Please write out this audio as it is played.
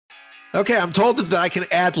Okay, I'm told that I can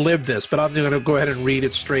ad-lib this, but I'm going to go ahead and read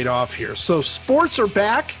it straight off here. So sports are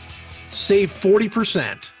back. Save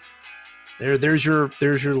 40%. There's your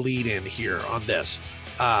lead in here on this.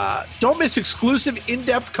 Don't miss exclusive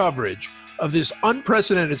in-depth coverage of this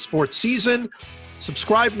unprecedented sports season.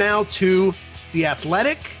 Subscribe now to The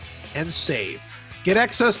Athletic and save. Get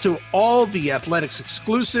access to all The Athletic's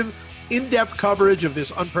exclusive in-depth coverage of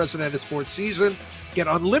this unprecedented sports season. Get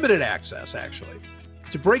unlimited access, actually,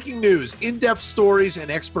 to breaking news, in-depth stories,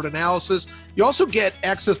 and expert analysis. You also get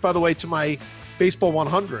access, by the way, to my Baseball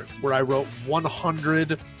 100, where I wrote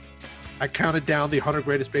 100. I counted down the 100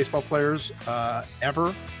 greatest baseball players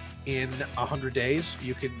ever in 100 days.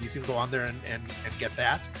 You can go on there and get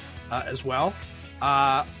that as well.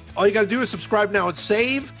 All you got to do is subscribe now and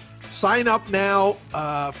save. Sign up now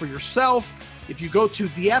for yourself. If you go to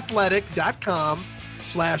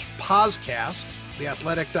theathletic.com/poscast,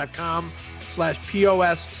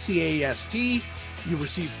 theathletic.com/POSCAST, you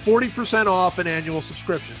receive 40% off an annual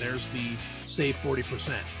subscription. There's the save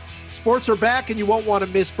 40%. Sports are back, and you won't want to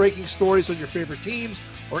miss breaking stories on your favorite teams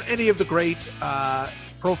or any of the great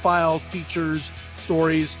profiles, features,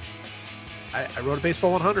 stories. I wrote a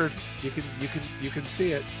Baseball 100. You can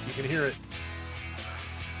see it. You can hear it.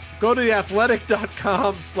 Go to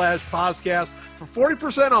theathletic.com/podcast for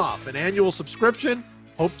 40% off an annual subscription.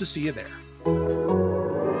 Hope to see you there.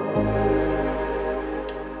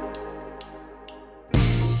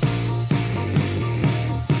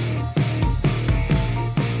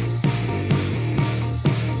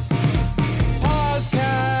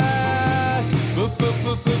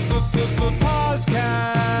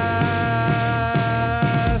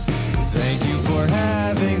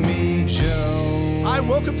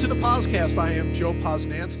 Welcome to the podcast. I am Joe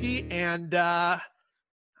Posnanski, and I'm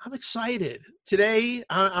excited today.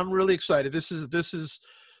 I'm really excited. This is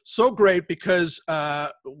so great because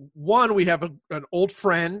one, we have an old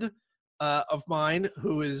friend of mine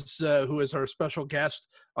who is our special guest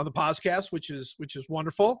on the podcast, which is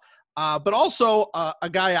wonderful. But also a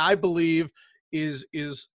guy I believe is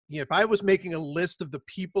if I was making a list of the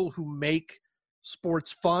people who make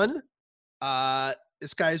sports fun,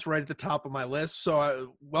 this guy's right at the top of my list.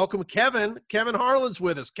 So welcome, Kevin. Kevin Harlan's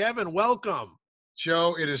with us. Kevin, welcome.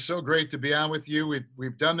 Joe, it is so great to be on with you.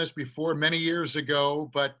 We've done this before many years ago,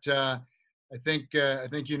 but I think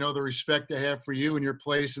you know the respect I have for you and your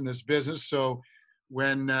place in this business. So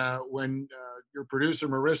when your producer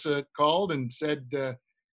Marissa called and said that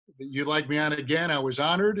you'd like me on again, I was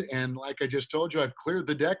honored. And like I just told you, I've cleared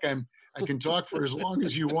the deck. I can talk for as long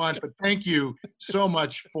as you want, but thank you so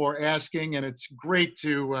much for asking. And it's great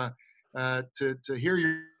to hear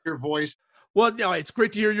your voice. Well, no, it's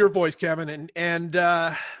great to hear your voice, Kevin. And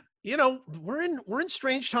you know, we're in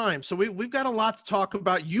strange times. So we've got a lot to talk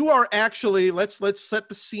about. You are actually, let's set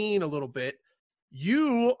the scene a little bit.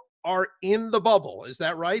 You are in the bubble. Is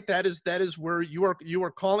that right? That is where you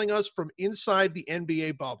are calling us from inside the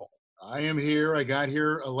NBA bubble. I am here. I got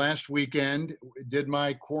here last weekend, did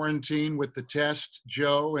my quarantine with the test,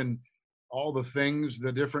 Joe, and all the things,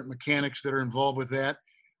 the different mechanics that are involved with that.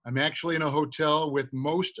 I'm actually in a hotel with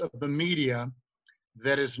most of the media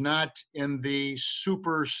that is not in the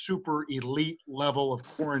super, super elite level of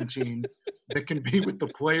quarantine that can be with the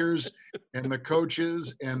players and the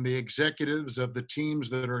coaches and the executives of the teams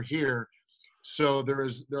that are here. So there are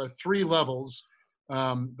three levels.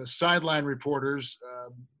 The sideline reporters,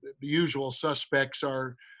 the usual suspects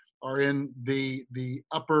are in the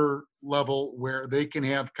upper level where they can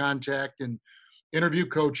have contact and interview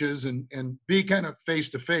coaches and be kind of face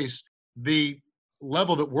to face. The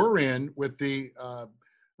level that we're in with the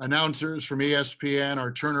announcers from ESPN,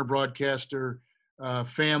 our Turner broadcaster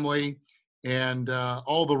family, and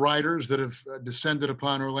all the writers that have descended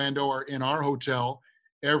upon Orlando are in our hotel.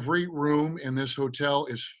 Every room in this hotel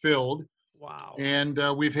is filled. Wow. And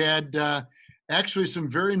we've had actually some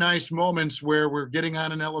very nice moments where we're getting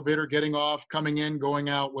on an elevator, getting off, coming in, going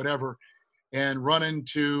out, whatever, and run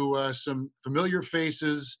into some familiar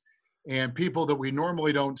faces and people that we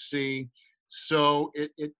normally don't see. So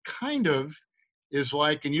it kind of is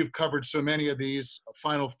like, and you've covered so many of these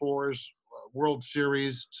Final Fours, World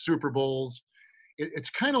Series, Super Bowls. It's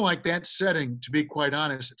kind of like that setting, to be quite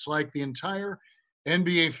honest. It's like the entire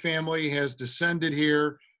NBA family has descended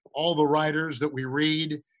here. All the writers that we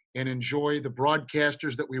read and enjoy, the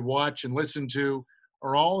broadcasters that we watch and listen to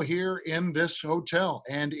are all here in this hotel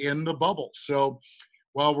and in the bubble. So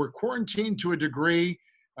while we're quarantined to a degree,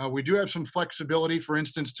 we do have some flexibility. For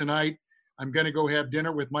instance, tonight, I'm going to go have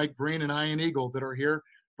dinner with Mike Breen and Ian Eagle that are here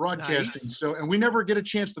broadcasting. Nice. So, and we never get a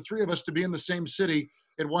chance, the three of us, to be in the same city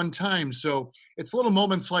at one time. So it's little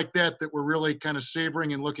moments like that that we're really kind of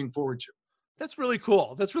savoring and looking forward to. That's really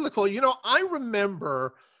cool. That's really cool. I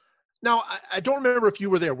remember now. I don't remember if you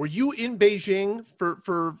were there. Were you in Beijing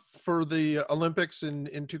for the Olympics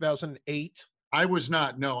in 2008? I was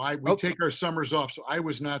not. No, we Okay. take our summers off, so I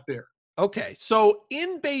was not there. Okay. So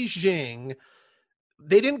in Beijing,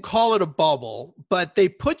 they didn't call it a bubble, but they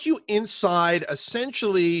put you inside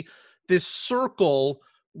essentially this circle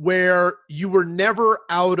where you were never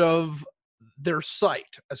out of their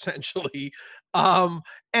sight, essentially. Um,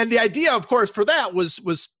 and the idea, of course, for that was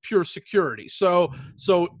pure security. So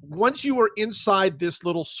once you were inside this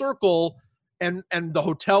little circle, and the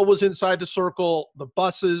hotel was inside the circle, the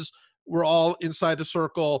buses were all inside the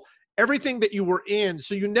circle, everything that you were in,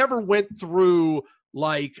 so you never went through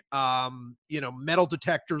like metal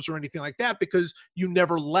detectors or anything like that, because you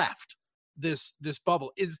never left this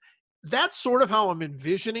bubble. Is that sort of how I'm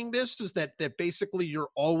envisioning this, is that basically you're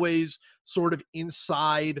always sort of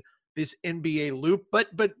inside this NBA loop? But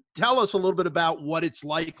tell us a little bit about what it's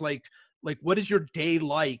like what is your day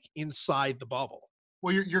like inside the bubble?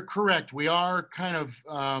 Well, you're correct. We are kind of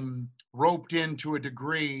roped in to a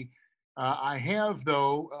degree. I have,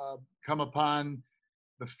 though, come upon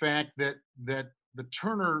the fact that the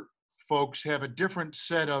Turner folks have a different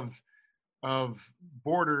set of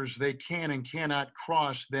borders they can and cannot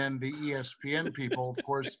cross than the ESPN people. Of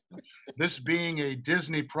course, this being a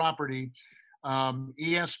Disney property,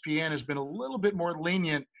 ESPN has been a little bit more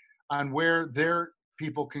lenient on where their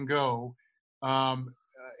people can go.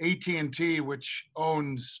 AT&T, which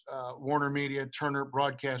owns Warner Media, Turner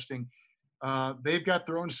Broadcasting, they've got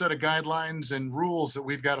their own set of guidelines and rules that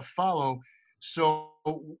we've got to follow. So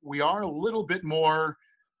we are a little bit more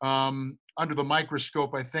under the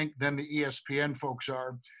microscope, I think, than the ESPN folks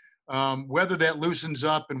are. Whether that loosens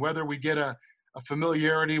up and whether we get a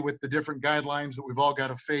familiarity with the different guidelines that we've all got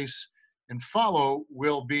to face and follow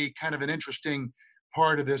will be kind of an interesting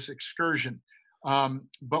part of this excursion.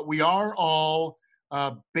 But we are all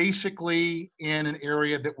basically in an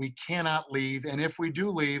area that we cannot leave. And if we do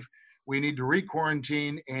leave, we need to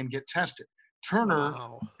re-quarantine and get tested. Turner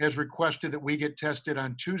Wow. has requested that we get tested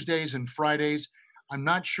on Tuesdays and Fridays. I'm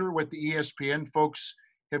not sure what the ESPN folks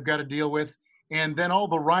have got to deal with. And then all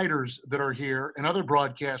the writers that are here and other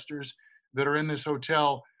broadcasters that are in this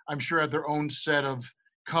hotel, I'm sure have their own set of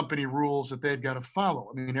company rules that they've got to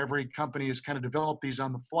follow. I mean, every company has kind of developed these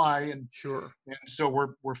on the fly, and Sure. so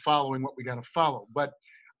we're following what we got to follow. But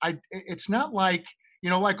it's not like,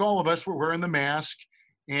 like all of us, we're wearing the mask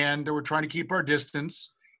and we're trying to keep our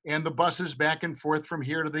distance. And the buses back and forth from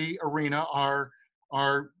here to the arena are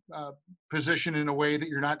positioned in a way that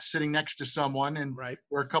you're not sitting next to someone, and Right.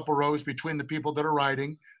 we're a couple rows between the people that are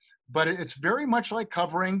riding. But it's very much like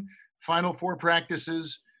covering Final Four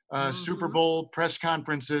practices, Super Bowl press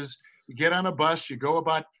conferences. You get on a bus, you go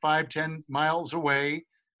about 5-10 miles away.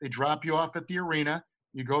 They drop you off at the arena.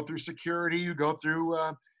 You go through security. You go through,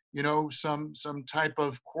 some type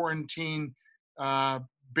of quarantine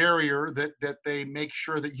barrier that they make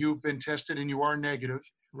sure that you've been tested and you are negative.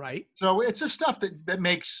 Right. So it's the stuff that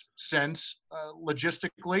makes sense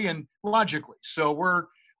logistically and logically. So we're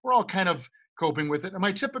all kind of coping with it. And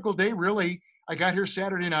my typical day, really, I got here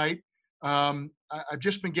Saturday night. I've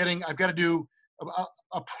got to do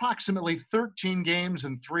approximately 13 games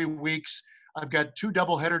in 3 weeks. I've got 2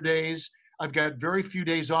 doubleheader days. I've got very few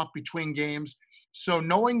days off between games. So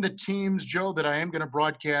knowing the teams, Joe, that I am going to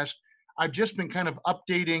broadcast, I've just been kind of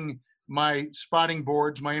updating my spotting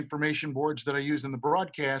boards, my information boards that I use in the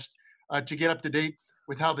broadcast to get up to date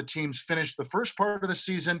with how the teams finished the first part of the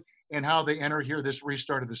season and how they enter here this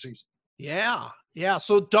restart of the season. Yeah. Yeah.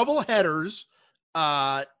 So double headers.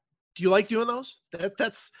 Do you like doing those?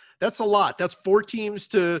 That's a lot. That's 4 teams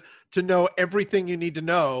to know everything you need to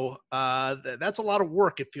know. That's a lot of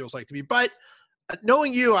work, it feels like to me. But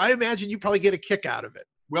knowing you, I imagine you probably get a kick out of it.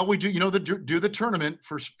 Well, we do, do the tournament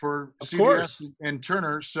for Of CBS course. and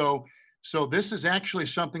Turner. So this is actually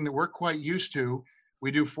something that we're quite used to.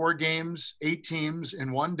 We do 4 games, 8 teams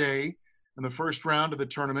in one day in the first round of the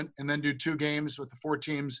tournament, and then do 2 games with the 4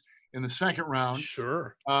 teams in the second round.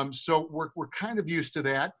 Sure. So we're kind of used to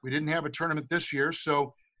that. We didn't have a tournament this year,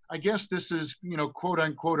 so I guess this is, quote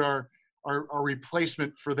unquote, our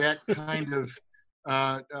replacement for that kind of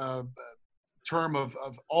term of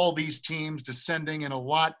all these teams descending in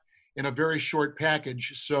a very short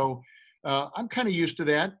package. So I'm kind of used to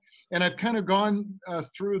that, and I've kind of gone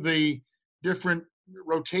through the different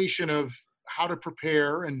rotation of how to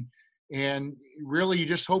prepare, and really you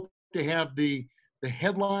just hope to have the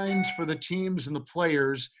headlines for the teams and the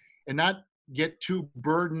players and not get too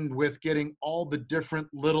burdened with getting all the different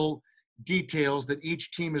little details that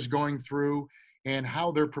each team is going through and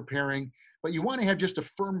how they're preparing. But you want to have just a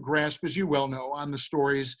firm grasp, as you well know, on the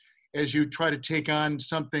stories as you try to take on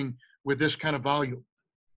something with this kind of volume.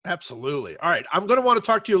 Absolutely. All right. I'm going to want to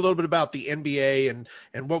talk to you a little bit about the NBA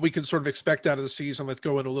and what we can sort of expect out of the season. Let's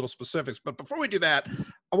go into a little specifics. But before we do that,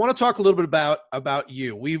 I want to talk a little bit about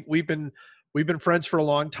you. We've been friends for a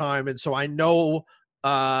long time, and so I know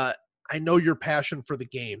your passion for the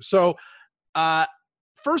game. So,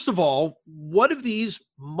 first of all, what have these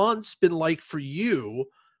months been like for you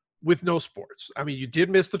with no sports? I mean, you did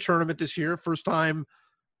miss the tournament this year, first time.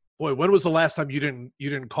 Boy, when was the last time you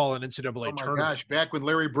didn't call an NCAA Oh my tournament? gosh, back when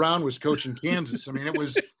Larry Brown was coaching Kansas. I mean, it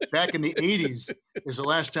was back in the 80s is the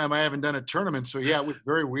last time I haven't done a tournament. So yeah, it was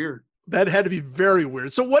very weird. That had to be very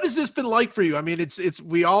weird. So what has this been like for you? I mean, it's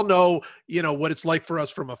we all know, what it's like for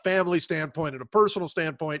us from a family standpoint and a personal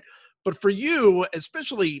standpoint, but for you,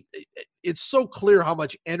 especially, it's so clear how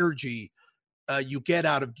much energy you get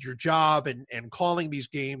out of your job and calling these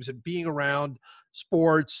games and being around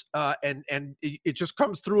sports, and it just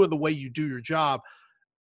comes through in the way you do your job.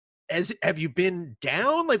 Have you been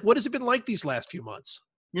down? Like, what has it been like these last few months?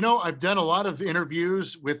 I've done a lot of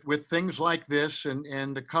interviews with things like this,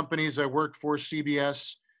 and the companies I worked for,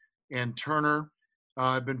 CBS and Turner,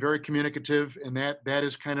 have been very communicative, and that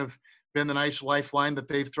has kind of been the nice lifeline that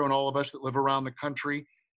they've thrown all of us that live around the country.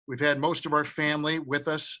 We've had most of our family with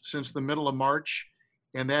us since the middle of March,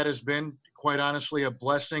 and that has been, quite honestly, a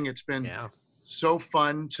blessing. It's been so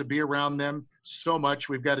fun to be around them so much.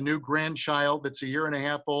 We've got a new grandchild that's a year and a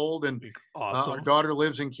half old, and Awesome. our daughter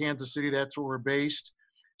lives in Kansas City. That's where we're based.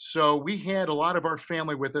 So we had a lot of our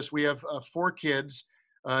family with us. We have 4 kids,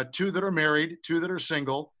 2 that are married, 2 that are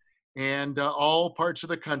single, and all parts of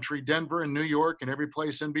the country, Denver and New York and every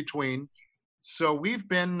place in between. So we've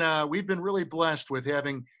been really blessed with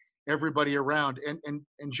having everybody around. And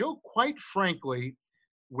Joe, quite frankly,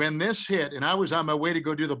 when this hit, and I was on my way to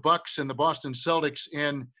go do the Bucks and the Boston Celtics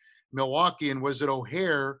in Milwaukee, and was at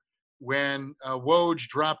O'Hare when Woj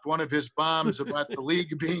dropped one of his bombs about the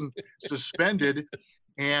league being suspended.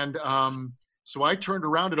 And so I turned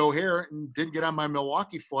around at O'Hare and didn't get on my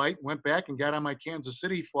Milwaukee flight, went back and got on my Kansas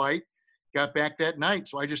City flight, got back that night.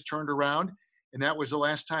 So I just turned around, and that was the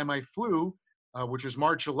last time I flew, which was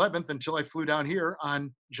March 11th, until I flew down here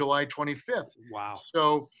on July 25th. Wow.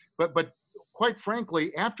 So, but quite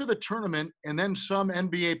frankly, after the tournament and then some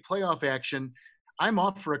NBA playoff action, I'm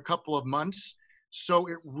off for a couple of months. So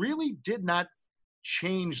it really did not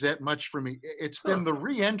change that much for me. It's been the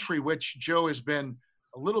re-entry, which, Joe, has been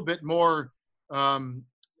a little bit more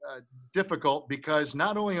difficult, because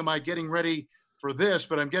not only am I getting ready for this,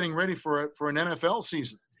 but I'm getting ready for an NFL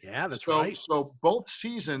season. Yeah, that's right. So both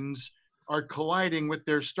seasons are colliding with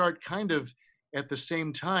their start kind of at the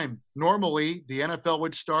same time. Normally, the NFL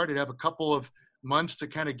would start. It'd have a couple of months to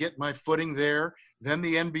kind of get my footing there. Then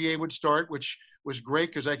the NBA would start, which was great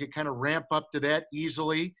because I could kind of ramp up to that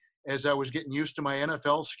easily as I was getting used to my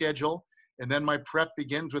NFL schedule. And then my prep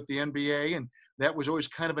begins with the NBA, and that was always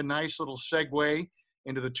kind of a nice little segue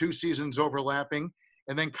into the 2 seasons overlapping.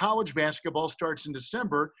 And then college basketball starts in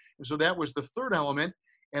December, and so that was the third element.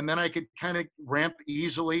 And then I could kind of ramp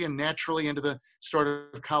easily and naturally into the start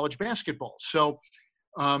of college basketball. So,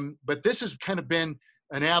 but this has kind of been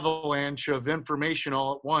an avalanche of information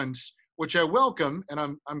all at once, which I welcome, and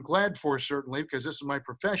I'm glad for, certainly, because this is my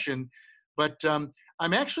profession. But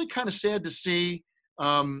I'm actually kind of sad to see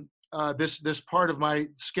this part of my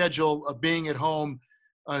schedule of being at home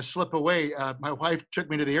slip away. My wife took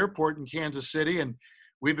me to the airport in Kansas City, and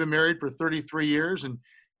we've been married for 33 years, and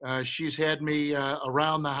she's had me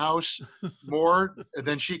around the house more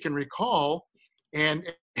than she can recall.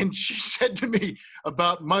 And she said to me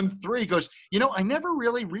about month 3, goes, I never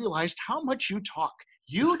really realized how much you talk.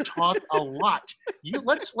 You talk a lot.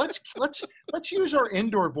 Let's use our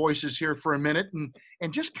indoor voices here for a minute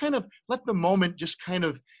and just kind of let the moment just kind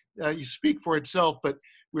of you speak for itself. But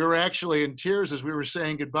we were actually in tears as we were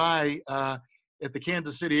saying goodbye at the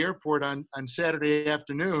Kansas City airport on Saturday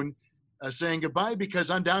afternoon, saying goodbye, because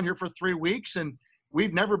I'm down here for 3 weeks and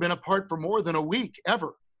we've never been apart for more than a week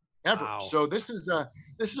ever. Wow. So this is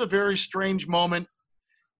a very strange moment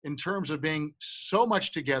in terms of being so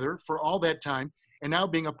much together for all that time, and now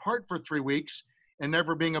being apart for 3 weeks and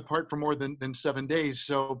never being apart for more than 7 days.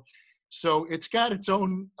 So it's got its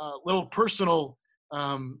own little personal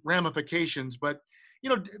ramifications. But,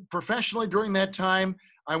 professionally during that time,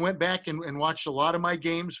 I went back and watched a lot of my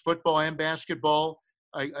games, football and basketball.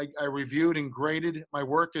 I reviewed and graded my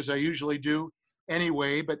work as I usually do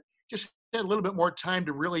anyway, but just had a little bit more time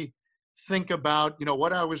to really think about,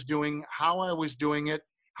 what I was doing, how I was doing it,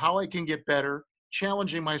 how I can get better.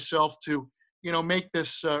 challenging myself to, make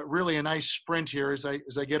this really a nice sprint here as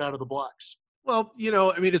I get out of the blocks. Well,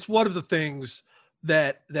 I mean, it's one of the things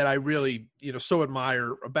that I really, so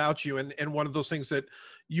admire about you, and one of those things that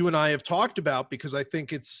you and I have talked about, because I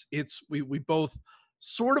think we both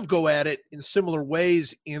sort of go at it in similar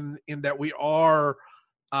ways, in that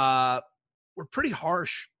uh we're pretty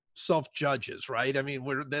harsh self judges, right? I mean,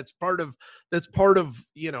 that's part of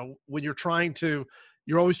when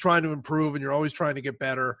you're always trying to improve, and you're always trying to get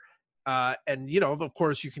better. And of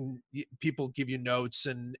course, people give you notes,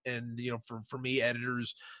 and for me,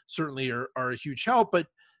 editors certainly are a huge help, but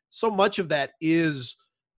so much of that is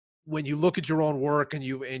when you look at your own work, and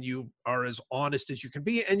you are as honest as you can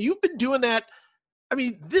be, and you've been doing that. I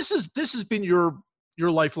mean, this has been your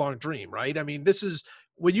lifelong dream, right? I mean, this is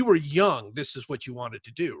when you were young, this is what you wanted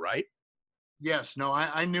to do, right? Yes, no,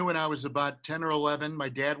 I knew when I was about 10 or 11. My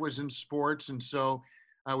dad was in sports. And so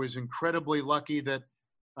I was incredibly lucky that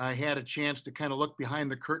I had a chance to kind of look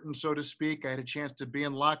behind the curtain, so to speak. I had a chance to be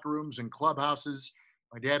in locker rooms and clubhouses.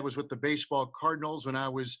 My dad was with the baseball Cardinals when I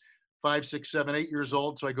was 5, 6, 7, 8 years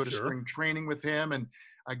old. So I go to Sure. spring training with him, and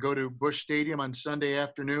I go to Busch Stadium on Sunday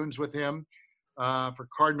afternoons with him for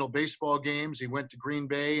Cardinal baseball games. He went to Green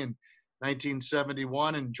Bay in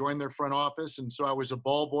 1971 and joined their front office. And so I was a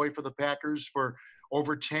ball boy for the Packers for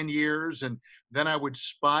over 10 years. And then I would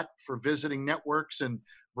spot for visiting networks and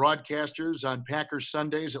broadcasters on Packers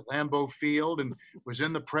Sundays at Lambeau Field, and was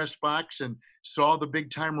in the press box and saw the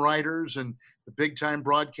big time writers and the big time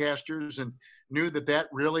broadcasters, and knew that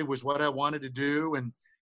really was what I wanted to do. And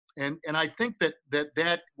I think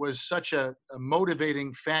that was such a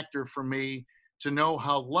motivating factor for me to know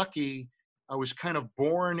how lucky I was kind of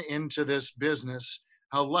born into this business,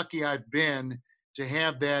 how lucky I've been to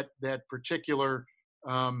have that particular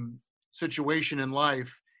situation in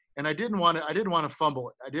life. And I didn't want to fumble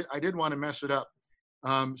it. I didn't want to mess it up.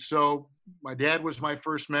 So my dad was my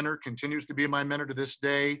first mentor, continues to be my mentor to this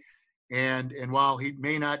day. And while he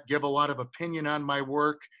may not give a lot of opinion on my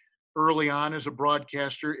work early on as a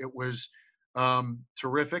broadcaster, it was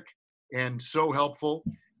terrific and so helpful.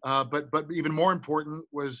 But even more important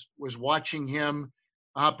was watching him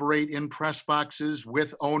operate in press boxes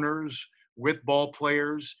with owners, with ball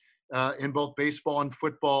players, in both baseball and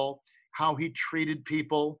football, how he treated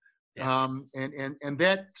people, Yeah. and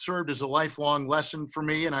that served as a lifelong lesson for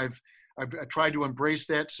me, and I've tried to embrace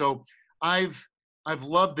that. So I've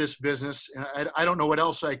loved this business, and I don't know what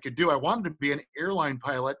else I could do. I wanted to be an airline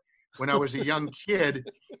pilot when I was a young kid,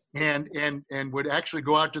 and would actually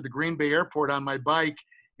go out to the Green Bay airport on my bike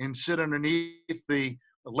and sit underneath the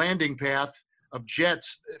landing path of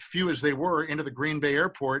jets, few as they were, into the Green Bay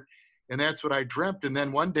airport. And that's what I dreamt. And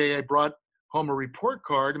then one day I brought home a report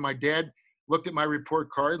card, and my dad looked at my report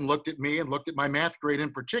card and looked at me and looked at my math grade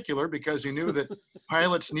in particular, because he knew that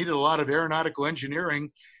pilots needed a lot of aeronautical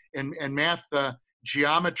engineering and math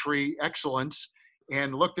geometry excellence,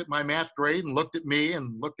 and looked at my math grade and looked at me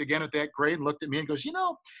and looked again at that grade and looked at me and goes,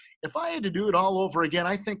 if I had to do it all over again,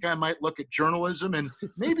 I think I might look at journalism and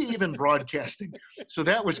maybe even broadcasting. So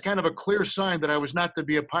that was kind of a clear sign that I was not to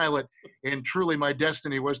be a pilot, and truly my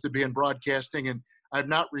destiny was to be in broadcasting, and I've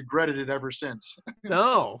not regretted it ever since.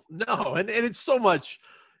 No, and it's so much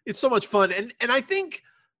fun, and I think,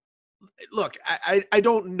 look, I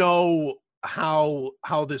don't know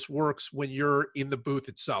how this works when you're in the booth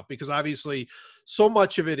itself, because obviously so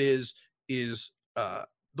much of it is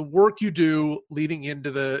the work you do leading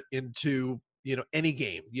into any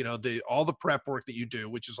game, all the prep work that you do,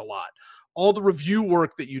 which is a lot, all the review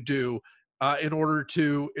work that you do, in order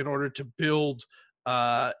to build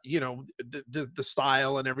the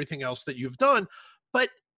style and everything else that you've done. But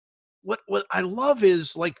what I love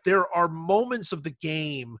is, like, there are moments of the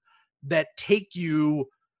game that take you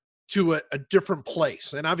to a different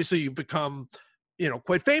place. And obviously you've become,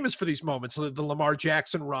 quite famous for these moments, the Lamar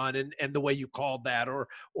Jackson run, and the way you called that, or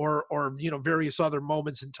various other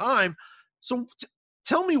moments in time. So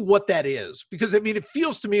tell me what that is, because I mean, it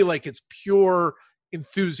feels to me like it's pure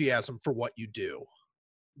enthusiasm for what you do.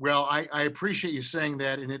 Well, I appreciate you saying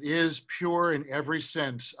that, and it is pure in every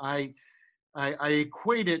sense. I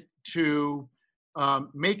equate it to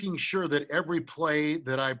making sure that every play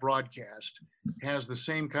that I broadcast has the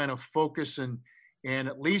same kind of focus and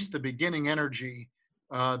at least the beginning energy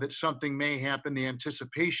that something may happen, the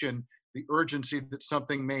anticipation, the urgency that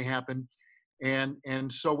something may happen.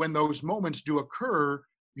 And so when those moments do occur,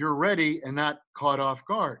 you're ready and not caught off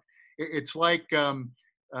guard. It's like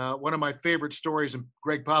one of my favorite stories, and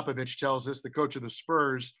Greg Popovich tells this, the coach of the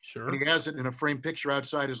Spurs, and Sure. he has it in a framed picture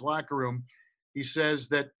outside his locker room. He says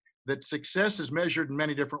that success is measured in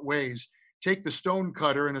many different ways. take the stone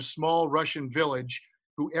cutter in a small Russian village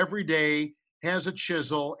who every day has a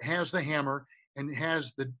chisel, has the hammer, and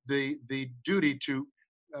has the duty to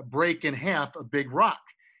break in half a big rock.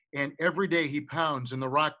 And every day he pounds and the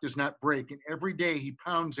rock does not break. And every day he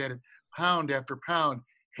pounds at it, pound after pound,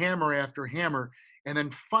 hammer after hammer. And then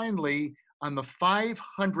finally, on the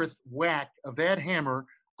 500th whack of that hammer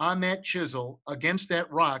on that chisel against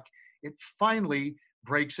that rock, it finally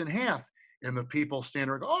breaks in half. And the people stand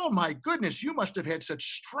there and go, oh my goodness, you must have had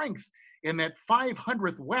such strength in that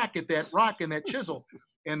 500th whack at that rock and that chisel.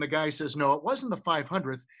 And the guy says, no, it wasn't the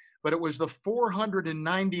 500th, but it was the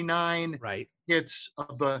 499 hits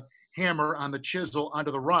of the hammer on the chisel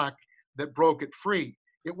onto the rock that broke it free.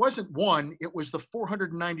 It wasn't one, it was the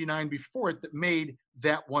 499 before it that made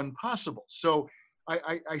that one possible. So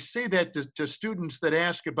I say that to students that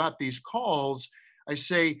ask about these calls. I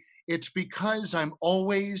say, it's because I'm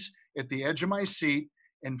always at the edge of my seat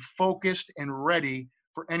and focused and ready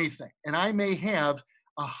for anything. And I may have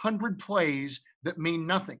 100 plays that mean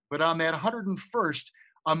nothing, but on that 101st,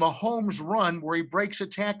 a Mahomes run where he breaks a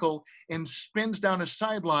tackle and spins down a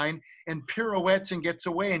sideline and pirouettes and gets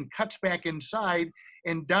away and cuts back inside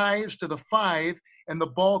and dives to the 5, and the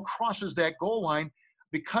ball crosses that goal line.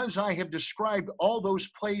 Because I have described all those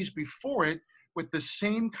plays before it with the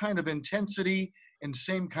same kind of intensity and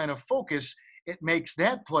same kind of focus, it makes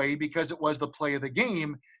that play, because it was the play of the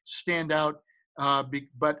game, stand out.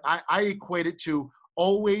 But I equate it to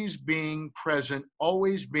always being present,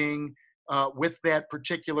 always being with that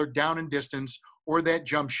particular down and distance or that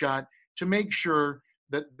jump shot to make sure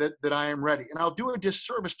that I am ready. And I'll do a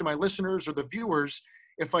disservice to my listeners or the viewers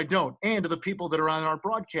if I don't, and to the people that are on our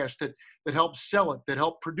broadcast that help sell it, that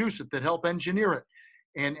help produce it, that help engineer it.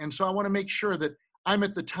 And so I want to make sure that I'm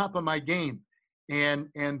at the top of my game. And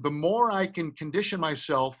the more I can condition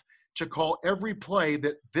myself to call every play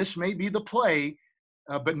that this may be the play,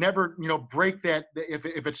 but never, break that. If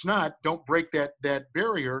it's not, don't break that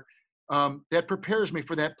barrier. That prepares me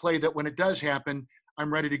for that play that when it does happen,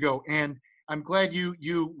 I'm ready to go. And I'm glad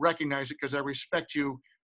you recognize it, because I respect you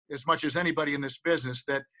as much as anybody in this business,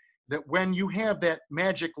 that when you have that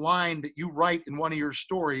magic line that you write in one of your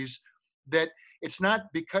stories, that it's not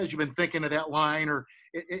because you've been thinking of that line, or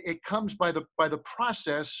it comes by the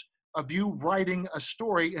process of you writing a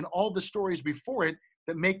story and all the stories before it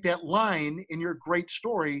that make that line in your great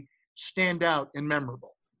story stand out and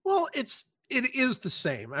memorable. Well, it is the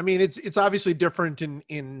same. I mean, it's obviously different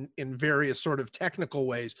in various sort of technical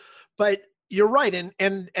ways, but you're right.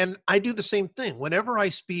 And I do the same thing. Whenever I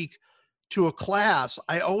speak to a class,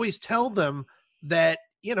 I always tell them that,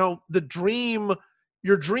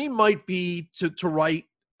 your dream might be to write,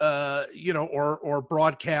 or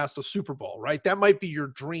broadcast a Super Bowl, right? That might be your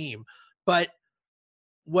dream. But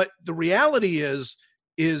what the reality is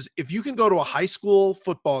if you can go to a high school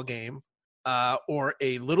football game, or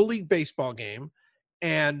a little league baseball game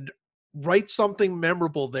and write something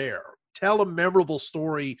memorable there, tell a memorable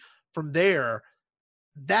story from there,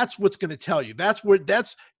 that's what's going to tell you. That's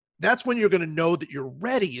when you're going to know that you're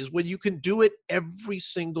ready, is when you can do it every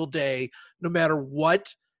single day, no matter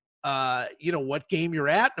what, what game you're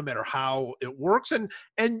at, no matter how it works.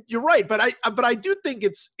 And you're right. But I do think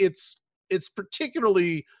it's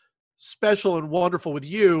particularly special and wonderful with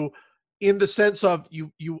you, in the sense of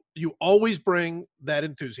you always bring that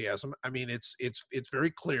enthusiasm. I mean, it's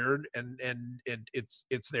very clear and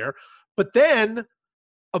it's there. But then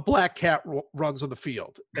a black cat runs on the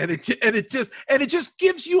field, and it just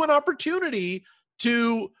gives you an opportunity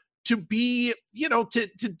to be,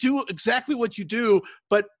 to do exactly what you do,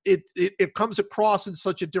 but it comes across in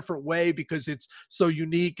such a different way because it's so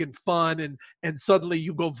unique and fun, and suddenly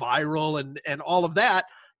you go viral and all of that.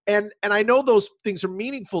 And I know those things are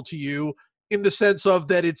meaningful to you, in the sense of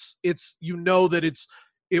that it's that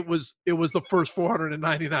it was the first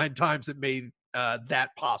 499 times that made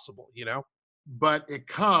that possible, But it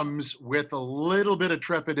comes with a little bit of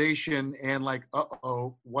trepidation and like,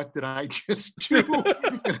 uh-oh, what did I just do?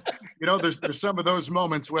 There's some of those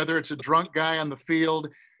moments, whether it's a drunk guy on the field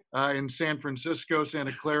in San Francisco,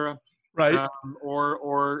 Santa Clara, right?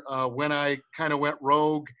 Or when I kind of went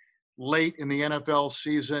rogue late in the NFL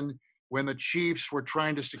season, when the Chiefs were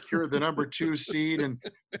trying to secure the number 2 seed and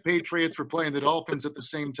the Patriots were playing the Dolphins at the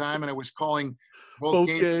same time, and I was calling both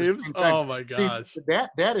games. Oh my gosh. See,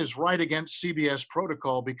 that is right against CBS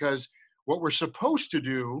protocol, because what we're supposed to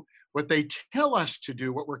do, what they tell us to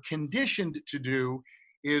do, what we're conditioned to do,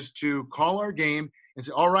 is to call our game and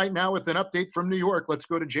say, all right, now with an update from New York, let's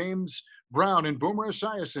go to James Brown and Boomer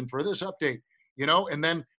Esiason for this update, and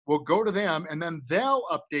then we'll go to them, and then they'll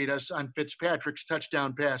update us on Fitzpatrick's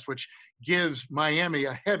touchdown pass, which gives Miami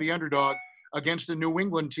a heavy underdog against a New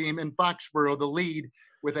England team in Foxborough, the lead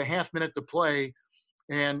with a half minute to play.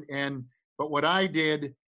 But what I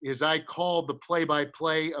did is I called the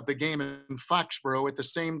play-by-play of the game in Foxborough. At the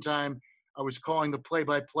same time, I was calling the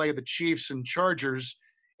play-by-play of the Chiefs and Chargers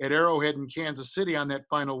at Arrowhead in Kansas City on that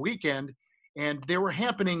final weekend. And they were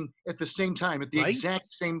happening at the same time, at the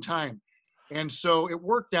exact same time. And so it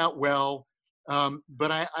worked out well.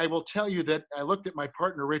 But I will tell you that I looked at my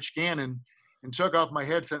partner, Rich Gannon, and took off my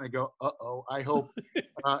headset and I go, uh-oh, I hope.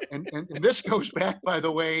 And this goes back, by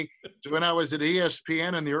the way, to when I was at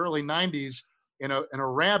ESPN in the early 90s, and a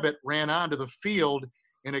rabbit ran onto the field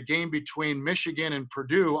in a game between Michigan and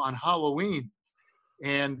Purdue on Halloween.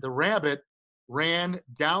 And the rabbit ran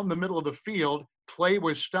down the middle of the field. Play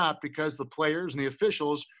was stopped because the players and the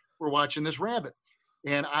officials were watching this rabbit.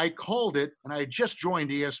 And I called it, and I had just joined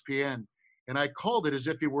ESPN, and I called it as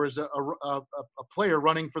if he was a player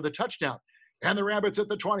running for the touchdown. And the rabbit's at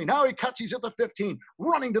the 20. Now he cuts, he's at the 15,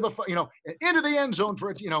 running to the, into the end zone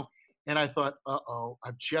for it, And I thought, uh-oh,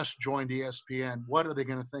 I've just joined ESPN. What are they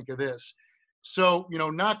going to think of this? So,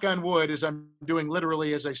 knock on wood, as I'm doing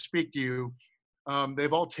literally as I speak to you,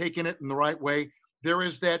 they've all taken it in the right way. There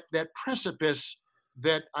is that precipice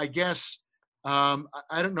that I guess, I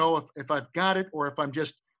don't know if I've got it or if I'm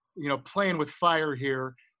just, playing with fire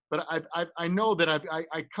here. But I know that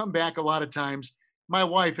I come back a lot of times. My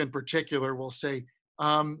wife in particular will say,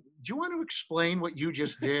 do you want to explain what you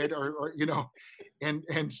just did? or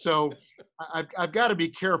and so I've got to be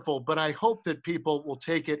careful, but I hope that people will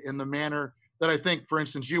take it in the manner that I think, for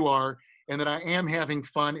instance, you are, and that I am having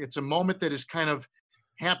fun. It's a moment that is kind of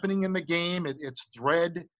happening in the game. It's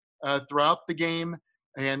thread throughout the game.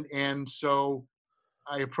 And so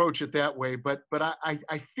I approach it that way, but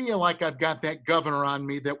I feel like I've got that governor on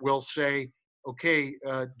me that will say, okay,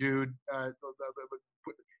 dude,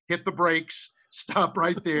 hit the brakes, stop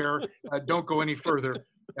right there, don't go any further.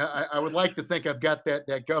 I would like to think I've got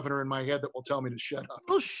that governor in my head that will tell me to shut up.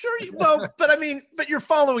 Well, sure. But you're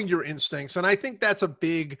following your instincts. And I think that's a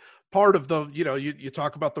big part of the, you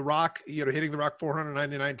talk about the rock, hitting the rock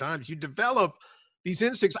 499 times, you develop these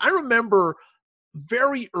instincts. I remember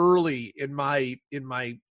very early in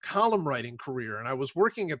my column writing career, and I was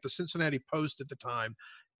working at the Cincinnati Post at the time,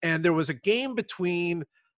 and there was a game between,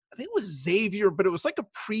 I think it was Xavier, but it was like a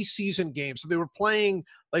preseason game. So they were playing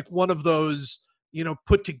like one of those,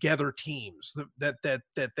 put together teams that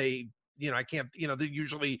they, I can't, they're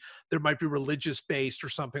usually, there might be religious based or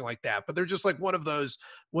something like that, but they're just like one of those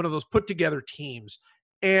put together teams.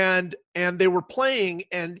 And they were playing,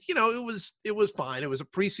 and it was fine. It was a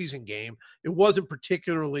preseason game. It wasn't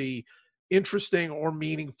particularly interesting or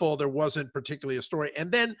meaningful. There wasn't particularly a story.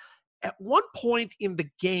 And then at one point in the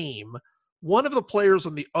game, one of the players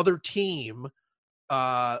on the other team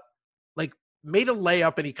made a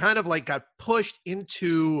layup, and he kind of got pushed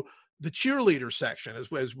into the cheerleader section,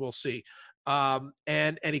 as we'll see.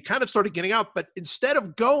 And he kind of started getting out, but instead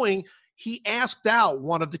of going, he asked out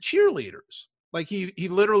one of the cheerleaders. Like he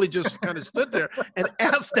literally just kind of stood there and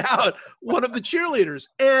asked out one of the cheerleaders.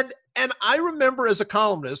 And I remember as a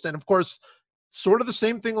columnist, and of course, sort of the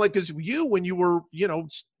same thing like as you, when you were,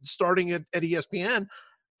 starting at ESPN,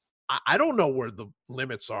 I don't know where the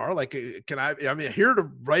limits are. Like, I'm here to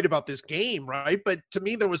write about this game, right? But to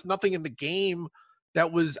me, there was nothing in the game that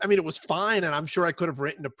was, it was fine. And I'm sure I could have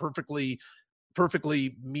written a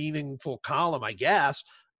perfectly meaningful column, I guess,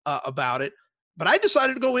 about it. But I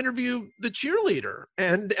decided to go interview the cheerleader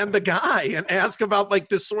and the guy and ask about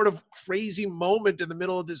this sort of crazy moment in the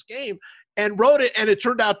middle of this game, and wrote it. And it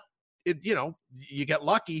turned out, you get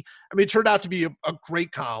lucky. It turned out to be a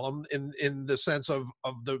great column in the sense of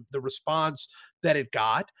the response that it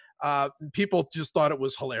got. People just thought it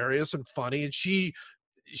was hilarious and funny. And she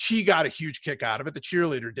got a huge kick out of it. The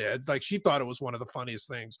cheerleader did. She thought it was one of the funniest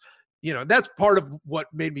things. That's part of what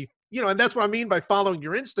made me, and that's what I mean by following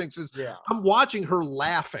your instincts is I'm watching her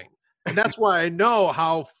laughing. And that's why I know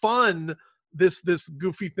how fun this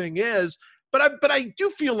goofy thing is. But I do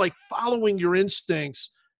feel like following your instincts,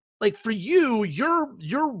 for you,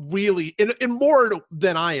 you're really in more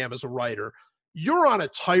than I am as a writer. You're on a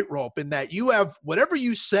tightrope in that you have whatever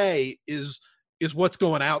you say is what's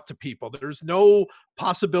going out to people. There's no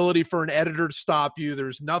possibility for an editor to stop you.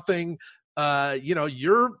 There's nothing,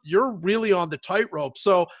 you're really on the tightrope.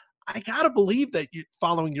 So I got to believe that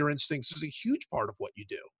following your instincts is a huge part of what you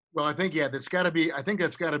do. Well, I think, that's got to be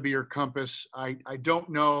your compass. I don't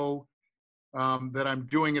know that I'm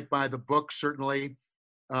doing it by the book, certainly.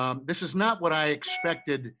 This is not what I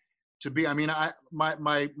expected to be.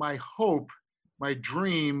 My hope, my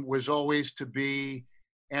dream was always to be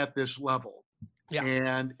at this level. Yeah.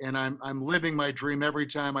 and I'm living my dream every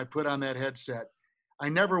time I put on that headset. I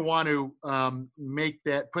never want to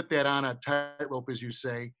put that on a tightrope, as you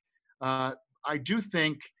say. I do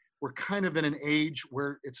think we're kind of in an age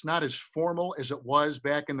where it's not as formal as it was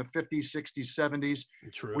back in the 50s, 60s, 70s,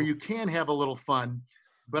 where True. you can have a little fun.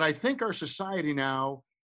 But I think our society now,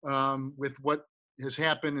 with what has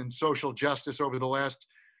happened in social justice over the last,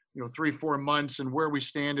 3, 4 months, and where we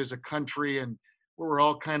stand as a country, and where we're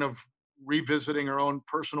all kind of revisiting our own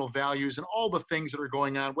personal values and all the things that are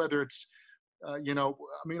going on, whether it's,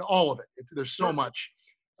 all of it. There's so Sure. much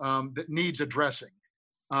that needs addressing.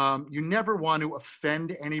 You never want to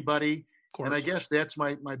offend anybody, Of and I course. guess that's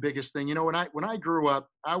my biggest thing. When I grew up,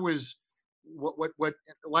 I was what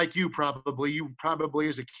like you probably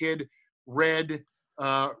as a kid read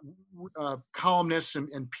uh, columnists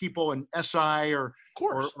and people in SI Of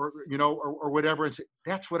course. or whatever. And say,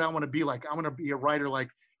 that's what I want to be like. I want to be a writer like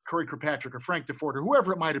Curry Kirkpatrick or Frank DeFord or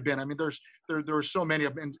whoever it might have been. I mean, there are so many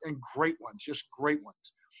of them and great ones, just great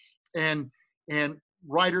ones. And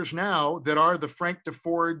writers now that are the Frank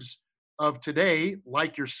DeFords of today,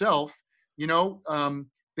 like yourself,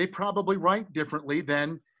 they probably write differently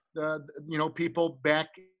than people back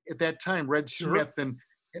at that time, Red Sure. Smith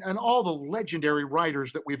and all the legendary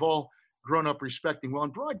writers that we've all grown up respecting. Well,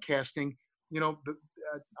 in broadcasting,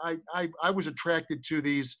 I was attracted to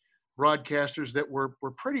these broadcasters that were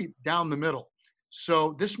pretty down the middle.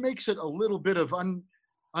 So this makes it a little bit of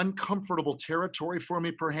uncomfortable territory for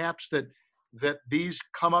me, perhaps, that these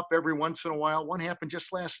come up every once in a while. One happened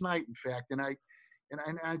just last night, in fact, and I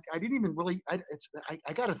didn't even really.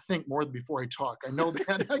 I got to think more before I talk. I know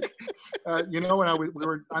that, we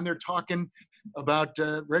were on there talking about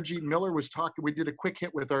Reggie Miller was talking. We did a quick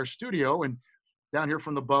hit with our studio and down here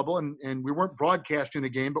from the bubble, and we weren't broadcasting the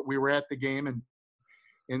game, but we were at the game, and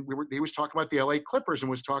he was talking about the LA Clippers and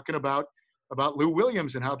was talking about Lou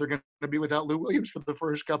Williams and how they're going to be without Lou Williams for the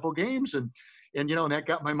first couple games, and that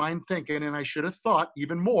got my mind thinking, and I should have thought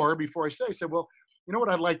even more before I said, well, you know what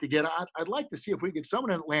I'd like to get? I'd like to see if we could get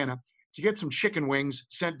someone in Atlanta to get some chicken wings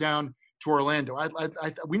sent down to Orlando.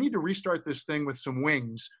 We need to restart this thing with some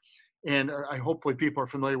wings, and I hopefully people are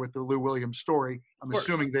familiar with the Lou Williams story. I'm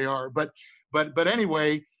assuming they are, but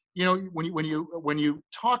anyway, when you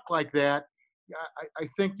talk like that, I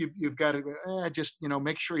think you've got to just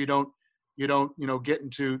make sure you don't get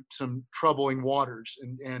into some troubling waters,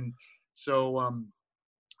 and so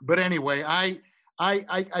but anyway,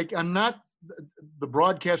 I'm not the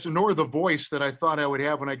broadcaster nor the voice that I thought I would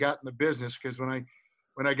have when I got in the business, because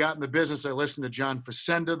when I got in the business, I listened to John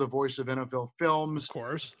Facenda, the voice of NFL films. Of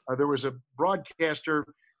course. There was a broadcaster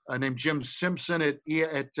named Jim Simpson at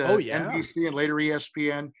Oh yeah. NBC and later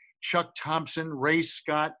ESPN. Chuck Thompson, Ray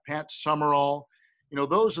Scott, Pat Summerall.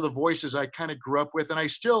 Those are the voices I kind of grew up with, and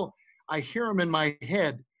I hear them in my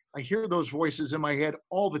head. I hear those voices in my head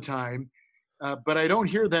all the time, but I don't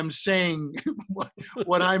hear them saying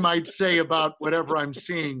what I might say about whatever I'm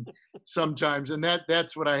seeing sometimes, and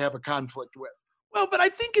that's what I have a conflict with. Well, but I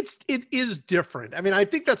think it is different. I mean, I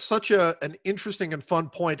think that's such an interesting and fun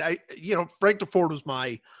point. Frank DeFord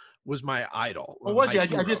was my idol. Well, was he?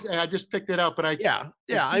 My I just picked it out, but yeah.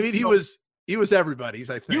 I mean, he was everybody's.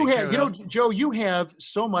 I think you have, Joe. You have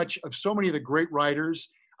so much of so many of the great writers.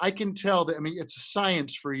 I can tell that. I mean, it's a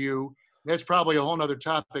science for you. That's probably a whole nother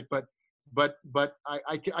topic, but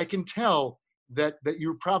I can tell that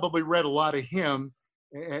you probably read a lot of him,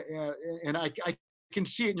 and I can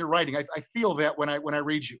see it in your writing. I feel that when I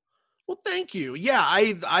read you. Well, thank you. Yeah,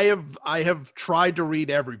 I have tried to read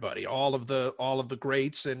everybody, all of the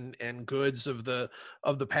greats and goods of the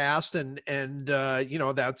past, and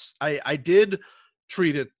that's I did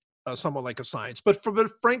treat it somewhat like a science. But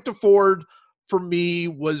Frank DeFord for me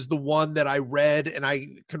was the one that I read, and I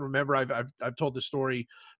can remember I've told this story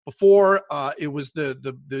before. It was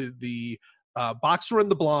the Boxer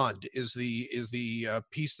and the Blonde is the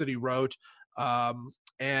piece that he wrote.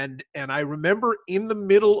 And I remember in the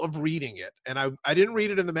middle of reading it, and I didn't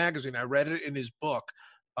read it in the magazine. I read it in his book,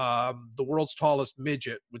 The World's Tallest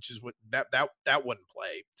Midget, which is what that wouldn't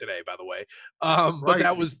play today, by the way. But Right.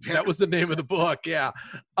 that was the name of the book. Yeah.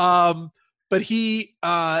 But he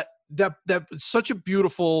that such a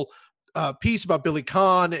beautiful piece about Billy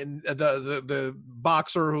Conn and the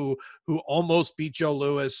boxer who almost beat Joe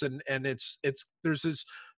Louis, and there's this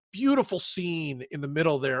beautiful scene in the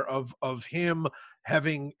middle there of him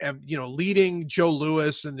having leading Joe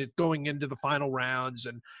Louis and it going into the final rounds,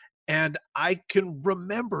 and I can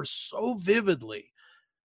remember so vividly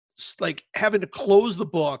like having to close the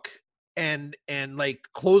book and like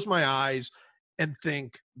close my eyes and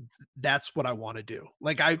think that's what I want to do.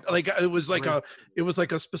 It was like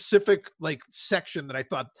Right. a specific like section that I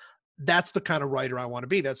thought that's the kind of writer I want to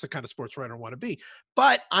be. That's the kind of sports writer I want to be.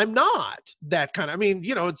 But I'm not that kind of, I mean,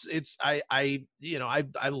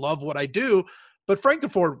 I love what I do, but Frank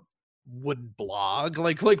DeFord wouldn't blog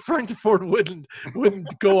like Frank DeFord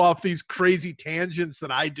wouldn't go off these crazy tangents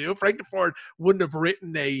that I do. Frank DeFord wouldn't have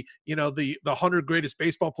written the 100 greatest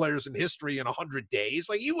baseball players in history in 100 days.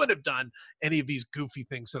 Like, you wouldn't have done any of these goofy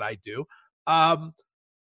things that I do.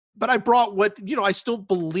 But I brought I still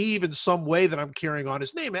believe in some way that I'm carrying on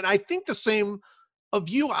his name. And I think the same of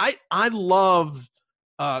you. I love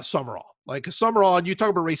Summerall. Like Summerall, and you talk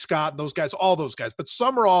about Ray Scott and those guys, all those guys, but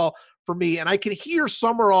Summerall for me, and I can hear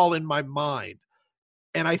Summerall in my mind.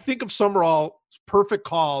 And I think of Summerall's perfect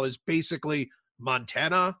call is basically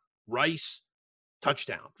Montana, Rice,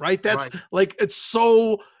 touchdown, right? That's Right. like, it's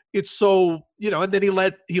so, and then he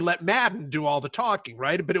let Madden do all the talking,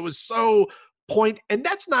 right? But it was so point, and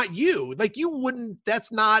that's not you. Like,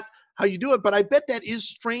 that's not how you do it. But I bet that is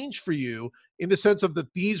strange for you in the sense of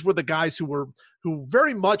that these were the guys who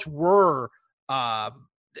very much were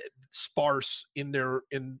sparse in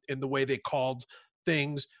the way they called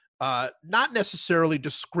things, not necessarily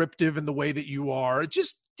descriptive in the way that you are,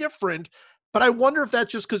 just different. But I wonder if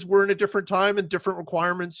that's just because we're in a different time and different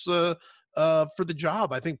requirements for the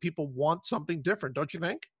job. I think people want something different, don't you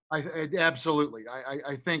think? Absolutely.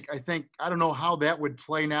 I think I don't know how that would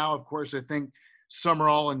play now. Of course, I think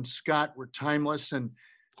Summerall and Scott were timeless, and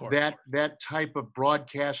Of course. that type of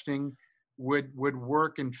broadcasting would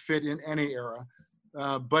work and fit in any era.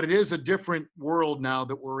 But it is a different world now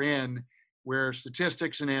that we're in, where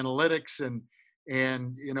statistics and analytics and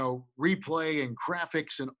replay and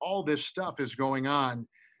graphics and all this stuff is going on.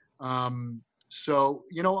 So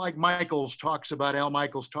like Al Michaels talks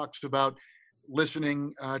about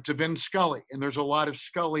listening to Vin Scully, and there's a lot of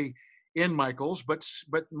Scully in Michaels, but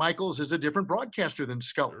Michaels is a different broadcaster than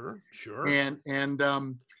Scully. Sure. And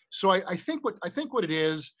so I think what it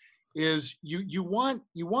is you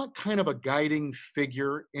want kind of a guiding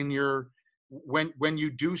figure in your when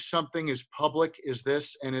you do something as public as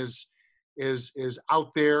this and is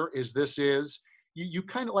out there as this is. You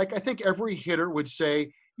kind of, like, I think every hitter would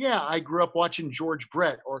say, yeah, I grew up watching George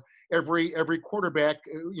Brett, or every quarterback,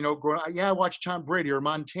 I watched Tom Brady or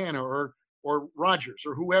Montana or Rogers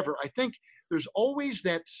or whoever. I think there's always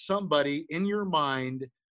that somebody in your mind,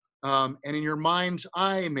 and in your mind's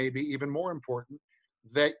eye, maybe even more important,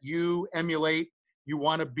 that you emulate, you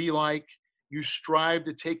want to be like, you strive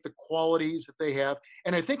to take the qualities that they have.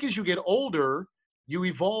 And I think as you get older, you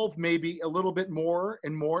evolve maybe a little bit more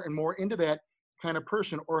and more and more into that kind of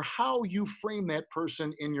person, or how you frame that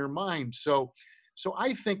person in your mind. So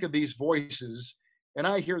I think of these voices, and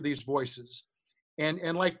I hear these voices,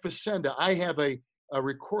 and like Facenda, I have a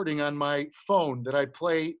recording on my phone that I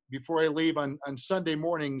play before I leave on Sunday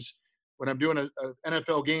mornings when I'm doing a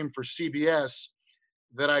NFL game for CBS,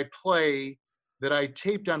 that I play, that I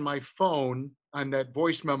taped on my phone on that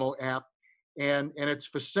voice memo app, and it's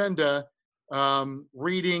Facenda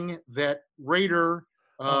reading that Raider,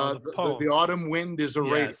 the autumn wind is a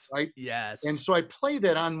Raider, right? Yes. And so I play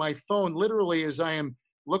that on my phone literally as I am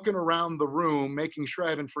looking around the room, making sure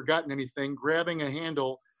I haven't forgotten anything, grabbing a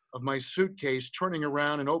handle of my suitcase, turning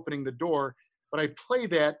around and opening the door. But I play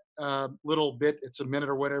that little bit, it's a minute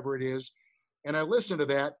or whatever it is, and I listen to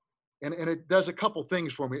that, and it does a couple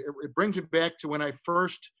things for me. It brings me back to when I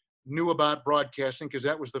first knew about broadcasting, because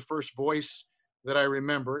that was the first voice that I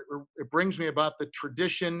remember. It brings me about the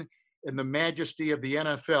tradition and the majesty of the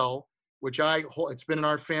NFL, which it's been in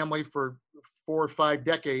our family for 4 or 5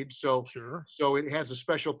 decades. So, Sure. So it has a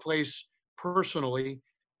special place personally,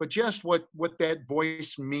 but just what that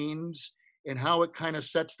voice means and how it kind of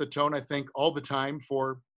sets the tone, I think, all the time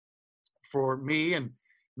for me and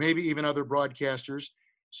maybe even other broadcasters.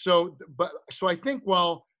 So I think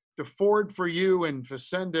while DeFord for you and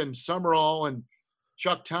Facenda and Summerall and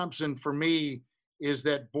Chuck Thompson for me is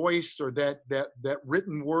that voice, or that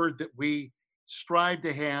written word that we strive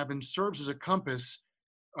to have and serves as a compass.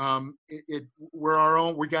 We're our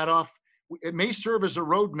own. We got off. It may serve as a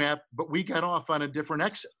roadmap, but we got off on a different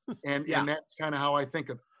exit, and Yeah. and that's kind of how I think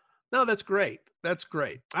of it. No, that's great. That's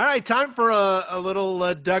great. All right, time for a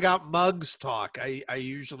little dugout mugs talk. I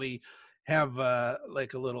usually have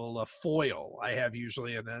like a little foil. I have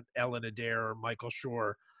usually an Ellen Adair or Michael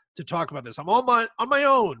Shore to talk about this. I'm on my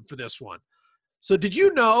own for this one. So did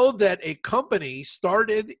you know that a company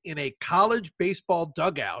started in a college baseball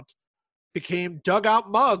dugout became Dugout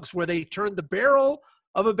Mugs, where they turned the barrel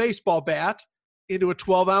of a baseball bat into a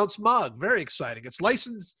 12-ounce mug? Very exciting. It's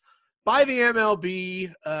licensed by the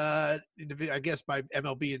MLB, I guess by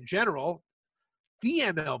MLB in general, the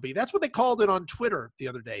MLB. That's what they called it on Twitter the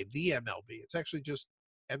other day, the MLB. It's actually just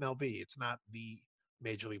MLB. It's not the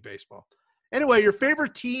Major League Baseball. Anyway, your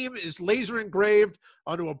favorite team is laser engraved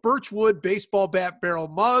onto a birchwood baseball bat barrel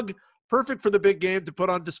mug, perfect for the big game to put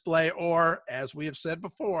on display or, as we have said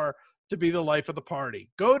before, to be the life of the party.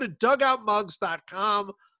 Go to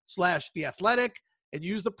dugoutmugs.com/theathletic and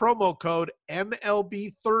use the promo code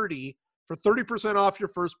MLB30 for 30% off your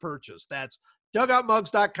first purchase. That's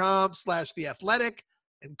dugoutmugs.com/theathletic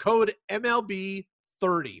and code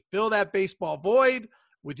MLB30. Fill that baseball void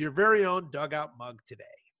with your very own dugout mug today.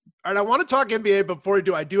 All right, I want to talk NBA, but before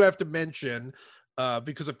I do have to mention,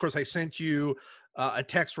 because of course I sent you a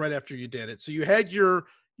text right after you did it. So you had your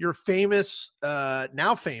famous,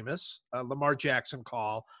 now famous Lamar Jackson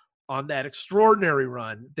call on that extraordinary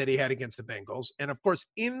run that he had against the Bengals. And of course,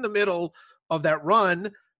 in the middle of that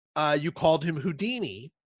run, you called him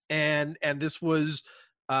Houdini. And this was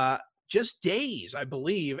just days, I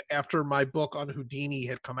believe, after my book on Houdini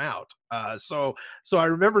had come out. So I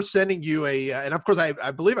remember sending you and of course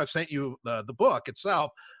I believe I've sent you the book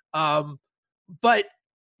itself. But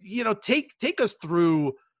take us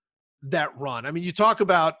through that run. I mean, you talk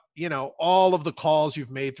about, all of the calls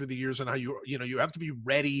you've made through the years and how you have to be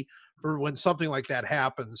ready for when something like that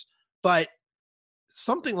happens. But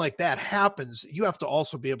something like that happens, you have to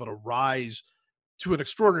also be able to rise to an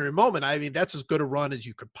extraordinary moment. I mean, that's as good a run as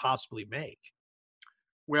you could possibly make.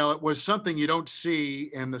 Well, it was something you don't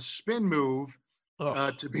see, and the spin move,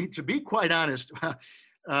 to be quite honest,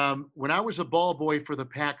 when I was a ball boy for the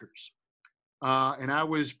Packers, and I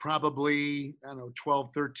was probably,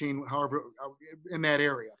 12, 13, however, in that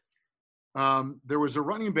area, there was a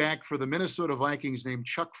running back for the Minnesota Vikings named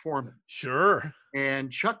Chuck Foreman. Sure.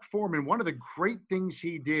 And Chuck Foreman, one of the great things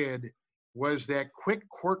he did was that quick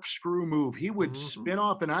corkscrew move. He would spin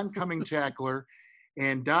off an oncoming tackler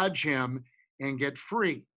and dodge him and get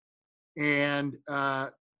free. And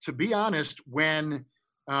to be honest, when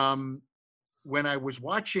I was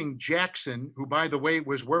watching Jackson, who, by the way,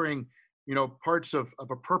 was wearing, parts of a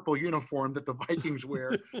purple uniform that the Vikings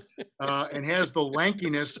wear, and has the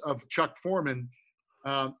lankiness of Chuck Foreman,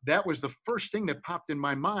 that was the first thing that popped in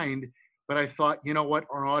my mind. But I thought, you know what?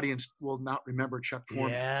 Our audience will not remember Chuck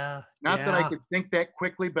Foreman. Yeah. Not that I could think that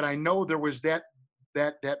quickly, but I know there was that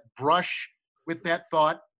brush with that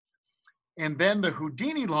thought. And then the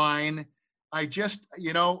Houdini line, I just,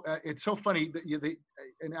 it's so funny that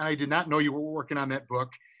and I did not know you were working on that book.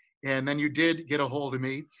 And then you did get a hold of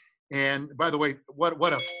me. And by the way,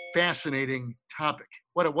 what a fascinating topic.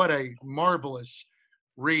 What a marvelous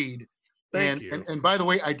read. Thank you. And by the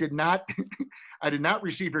way, I did not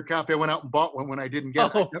receive your copy. I went out and bought one when I didn't get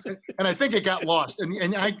it, and I think it got lost.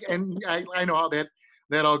 And I know how that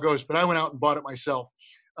all goes. But I went out and bought it myself,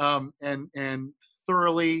 and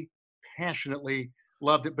thoroughly, passionately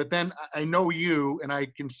loved it. But then I know you, and I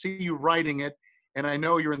can see you writing it, and I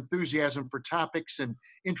know your enthusiasm for topics and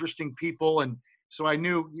interesting people, and so I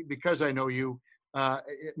knew, because I know you,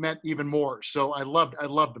 it meant even more. So I loved,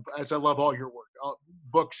 as I love all your work,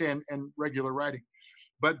 books and regular writing.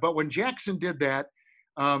 But when Jackson did that,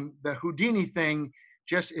 the Houdini thing,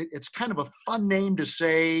 it's kind of a fun name to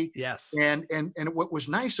say. Yes. And what was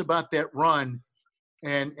nice about that run,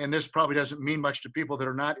 and this probably doesn't mean much to people that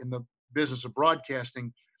are not in the business of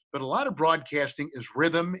broadcasting, but a lot of broadcasting is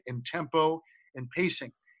rhythm and tempo and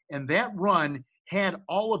pacing. And that run had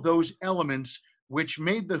all of those elements, which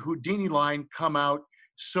made the Houdini line come out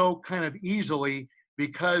so kind of easily,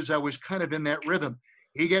 because I was kind of in that rhythm.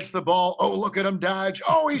 He gets the ball. Oh, look at him dodge.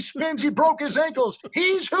 Oh, he spins. He broke his ankles.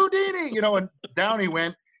 He's Houdini, and down he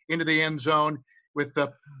went into the end zone with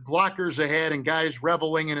the blockers ahead and guys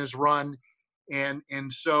reveling in his run. And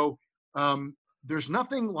so there's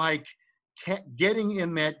nothing like getting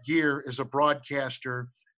in that gear as a broadcaster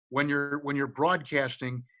when you're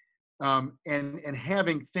broadcasting, and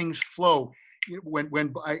having things flow.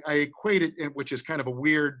 When I equate it, which is kind of a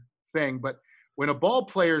weird thing, but when a ball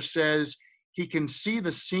player says he can see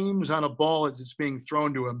the seams on a ball as it's being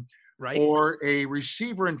thrown to him, right? Or a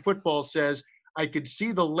receiver in football says, I could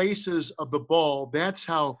see the laces of the ball. That's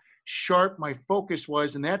how sharp my focus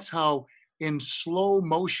was, and that's how in slow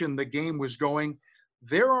motion the game was going.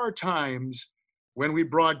 There are times when we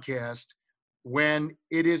broadcast when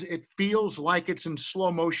it feels like it's in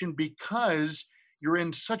slow motion, because you're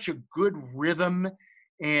in such a good rhythm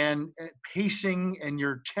and pacing, and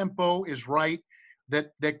your tempo is right,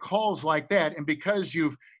 that calls like that. And because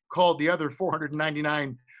you've called the other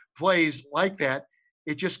 499 plays like that,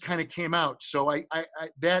 it just kind of came out. So I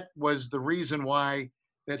that was the reason why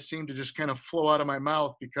that seemed to just kind of flow out of my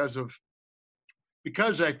mouth because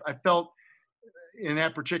I felt in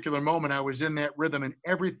that particular moment I was in that rhythm, and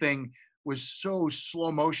everything was so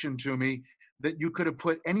slow motion to me that you could have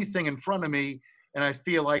put anything in front of me, and I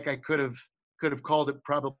feel like I could have called it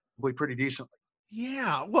probably pretty decently.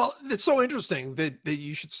 Yeah. Well, it's so interesting that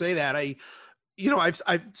you should say that.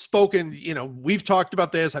 I've spoken, we've talked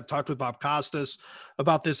about this. I've talked with Bob Costas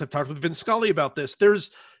about this. I've talked with Vin Scully about this.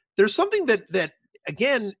 There's something that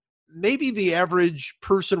again, maybe the average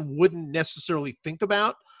person wouldn't necessarily think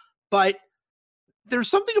about, but there's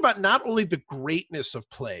something about not only the greatness of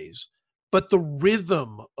plays, but the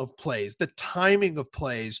rhythm of plays, the timing of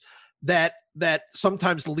plays that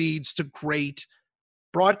sometimes leads to great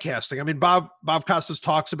broadcasting. I mean, Bob Costas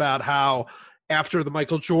talks about how after the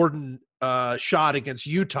Michael Jordan shot against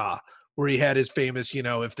Utah, where he had his famous,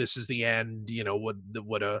 if this is the end,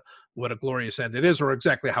 what a glorious end it is, or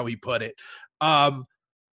exactly how he put it.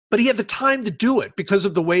 But he had the time to do it because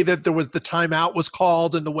of the way that there was the timeout was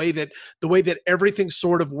called, and the way that everything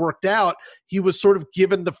sort of worked out. He was sort of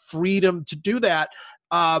given the freedom to do that.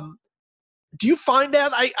 Do you find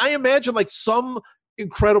that? I imagine like some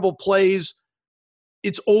incredible plays,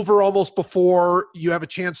 it's over almost before you have a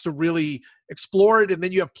chance to really explore it. And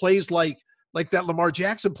then you have plays like that Lamar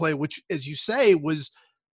Jackson play, which, as you say, was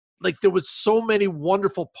like, there was so many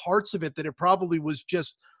wonderful parts of it that it probably was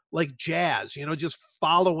just like jazz, just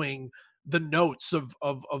following the notes of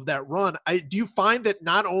that run. Do you find that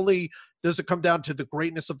not only does it come down to the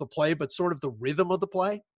greatness of the play, but sort of the rhythm of the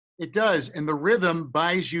play? It does, and the rhythm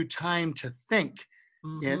buys you time to think,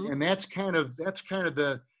 and Mm-hmm. and that's kind of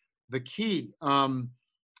the key. Um,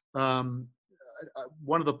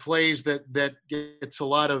 One of the plays that gets a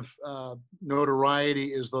lot of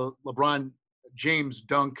notoriety is the LeBron James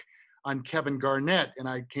dunk on Kevin Garnett, and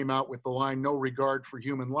I came out with the line "No regard for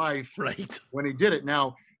human life" Right. when he did it.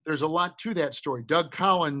 Now, there's a lot to that story. Doug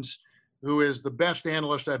Collins, who is the best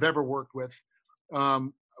analyst I've ever worked with,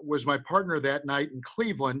 was my partner that night in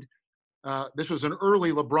Cleveland. This was an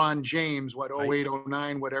early LeBron James, what, Right. 08,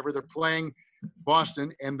 09, whatever. They're playing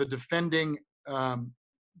Boston, and the defending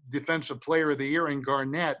defensive player of the year in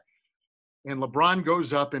Garnett. And LeBron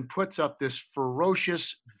goes up and puts up this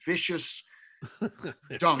ferocious, vicious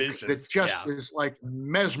dunk that Vicious. just Yeah. is like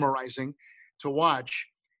mesmerizing to watch.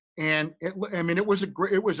 And it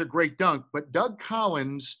was a great dunk. But Doug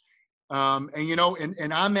Collins, and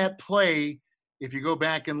on that play, if you go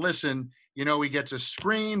back and listen, he gets a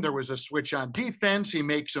screen. There was a switch on defense. He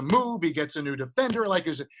makes a move. He gets a new defender.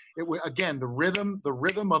 Again, the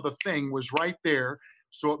rhythm of the thing was right there,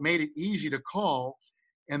 so it made it easy to call.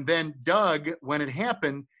 And then Doug, when it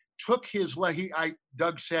happened, took his left.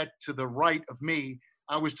 Doug sat to the right of me.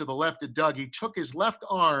 I was to the left of Doug. He took his left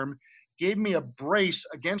arm, gave me a brace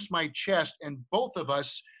against my chest, and both of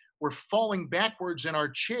us were falling backwards in our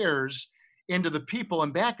chairs into the people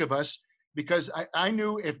in back of us, because I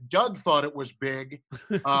knew if Doug thought it was big,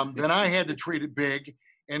 then I had to treat it big.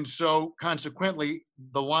 And so consequently,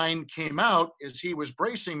 the line came out as he was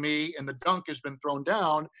bracing me, and the dunk has been thrown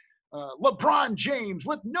down. LeBron James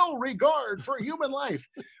with no regard for human life.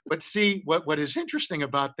 But see, what is interesting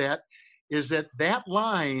about that is that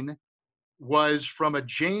line was from a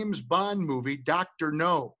James Bond movie, Dr.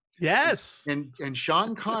 No. Yes. And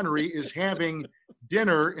Sean Connery is having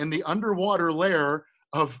dinner in the underwater lair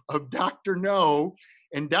of Dr. No.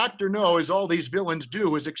 And Dr. No, as all these villains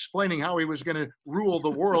do, is explaining how he was going to rule the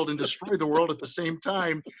world and destroy the world at the same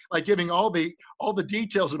time, like giving all the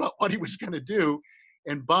details about what he was going to do.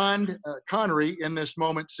 And Bond, Connery, in this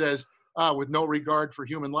moment says, with no regard for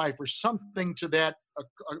human life, or something to that.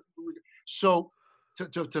 So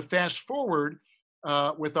to fast forward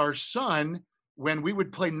with our son, when we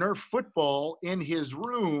would play Nerf football in his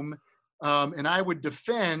room, and I would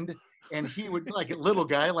defend, and he would, like a little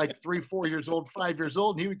guy, like 3, 4 years old, 5 years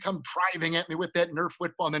old, and he would come driving at me with that Nerf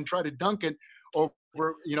football and then try to dunk it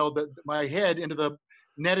over, my head into the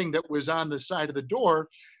netting that was on the side of the door.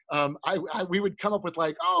 We would come up with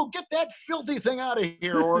like, "Oh, get that filthy thing out of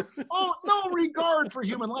here," or "Oh, no regard for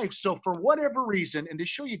human life." So for whatever reason, and to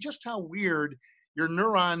show you just how weird your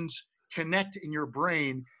neurons connect in your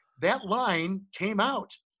brain, that line came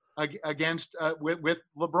out against with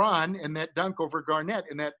LeBron and that dunk over Garnett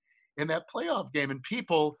in that playoff game, and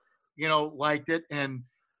people, liked it. And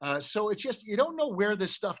so it's just, you don't know where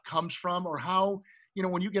this stuff comes from, or how,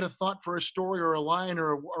 when you get a thought for a story or a line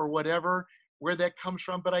or whatever, where that comes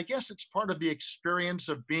from. But I guess it's part of the experience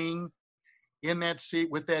of being in that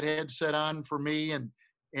seat with that headset on for me, and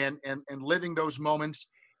living those moments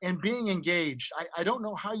and being engaged. I don't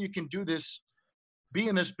know how you can do this, be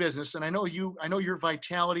in this business. And I know your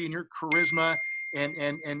vitality and your charisma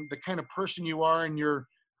and the kind of person you are and your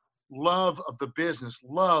love of the business,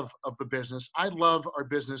 love of the business. I love our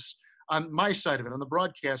business on my side of it, on the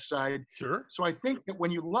broadcast side. Sure. So I think that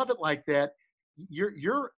when you love it like that,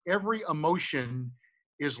 your every emotion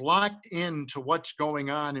is locked into what's going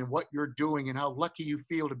on and what you're doing and how lucky you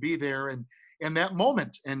feel to be there and that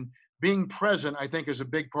moment. And being present, I think, is a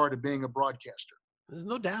big part of being a broadcaster. There's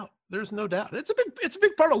no doubt. There's no doubt. It's a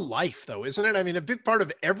big part of life though, isn't it? I mean, a big part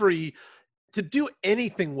of to do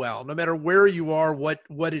anything well, no matter where you are, what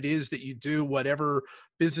it is that you do, whatever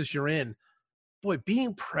business you're in, boy,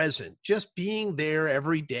 being present, just being there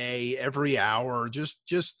every day, every hour, just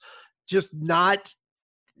not,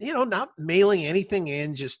 not mailing anything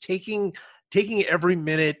in, just taking every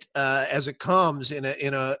minute as it comes in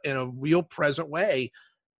a real present way.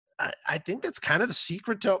 I think that's kind of the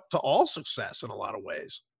secret to all success in a lot of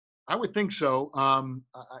ways. I would think so.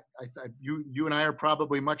 You and I are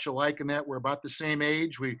probably much alike in that we're about the same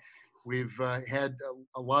age. We've had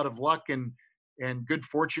a lot of luck and good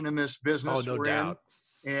fortune in this Oh, business no we're doubt.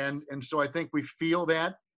 in, and so I think we feel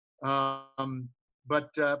that.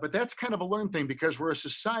 But that's kind of a learned thing because we're a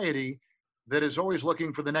society that is always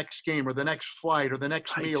looking for the next game or the next flight or the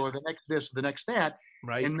next Right. meal or the next this, the next that,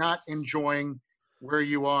 Right. and not enjoying where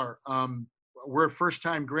you are. We're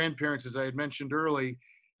first-time grandparents, as I had mentioned early,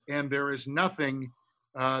 and there is nothing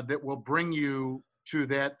that will bring you to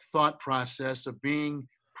that thought process of being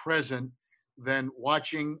present than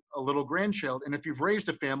watching a little grandchild. And if you've raised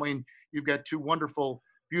a family and you've got two wonderful,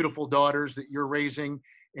 beautiful daughters that you're raising,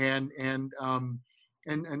 we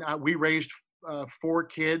raised four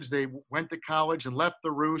kids. They went to college and left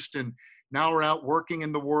the roost, and now we're out working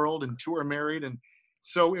in the world, and two are married. And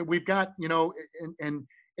so we've got, and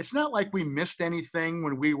it's not like we missed anything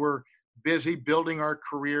when we were busy building our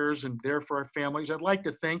careers and there for our families. I'd like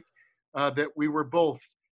to think that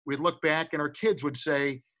we'd look back and our kids would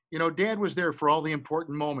say, Dad was there for all the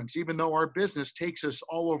important moments, even though our business takes us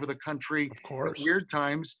all over the country Of at course. weird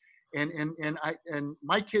times. And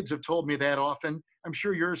my kids have told me that often. I'm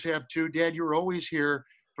sure yours have too. Dad, you were always here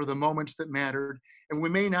for the moments that mattered. And we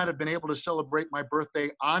may not have been able to celebrate my birthday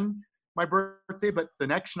on my birthday, but the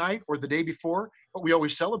next night or the day before, but we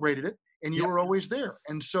always celebrated it and you Yep. were always there.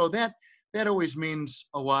 And so that always means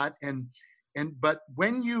a lot. But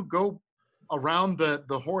when you go around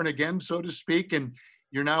the horn again, so to speak, and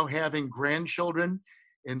you're now having grandchildren,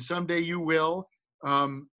 and someday you will,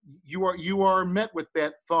 you are met with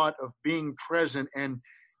that thought of being present. And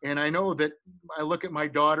I know that I look at my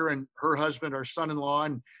daughter and her husband, our son-in-law,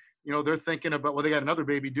 and they're thinking about, well, they got another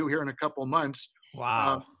baby due here in a couple of months,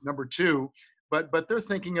 Wow. number two, but they're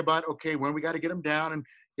thinking about, okay, when we got to get him down and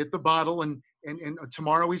get the bottle, and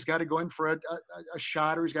tomorrow he's got to go in for a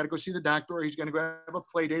shot, or he's got to go see the doctor, or he's going to go have a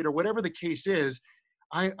play date, or whatever the case is.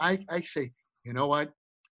 I say, you know what?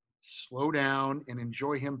 Slow down and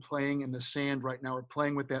enjoy him playing in the sand right now, or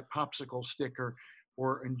playing with that popsicle stick,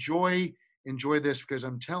 or enjoy this, because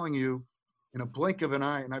I'm telling you, in a blink of an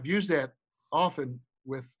eye, and I've used that often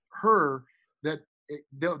with her, that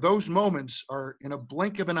those moments are in a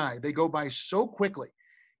blink of an eye. They go by so quickly,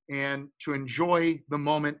 and to enjoy the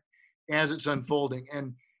moment as it's unfolding.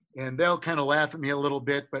 And they'll kind of laugh at me a little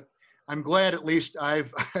bit, but I'm glad at least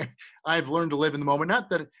I've I've learned to live in the moment. Not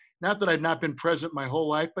that I've not been present my whole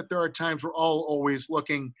life, but there are times we're all always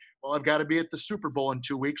looking, well, I've got to be at the Super Bowl in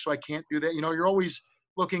 2 weeks, so I can't do that. You're always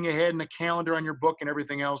looking ahead in the calendar on your book and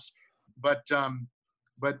everything else. But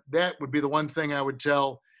that would be the one thing I would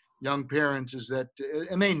tell young parents, is that,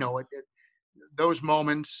 and they know it, those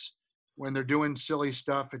moments when they're doing silly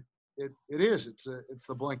stuff, it's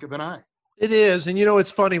the blink of an eye. It is. And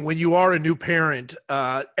it's funny when you are a new parent,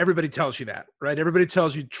 everybody tells you that, right? Everybody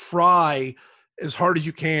tells you try as hard as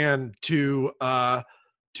you can to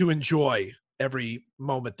enjoy every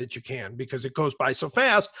moment that you can, because it goes by so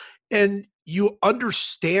fast, and you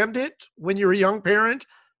understand it when you're a young parent,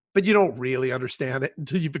 but you don't really understand it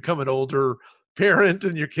until you become an older parent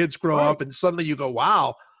and your kids grow Right. up, and suddenly you go,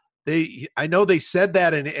 wow, I know they said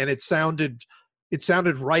that and it sounded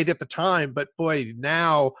right at the time, but boy,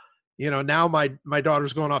 now my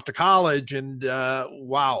daughter's going off to college, and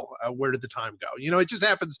wow, where did the time go? It just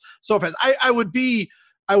happens so fast. I would be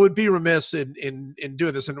remiss in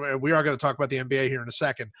doing this, and we are going to talk about the NBA here in a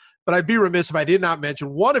second, but I'd be remiss if I did not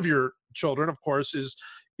mention one of your children, of course, is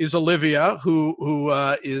Olivia, who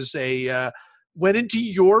is went into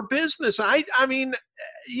your business. I mean,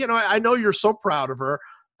 I know you're so proud of her.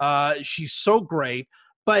 She's so great,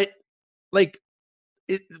 but like,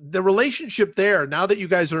 the relationship there, now that you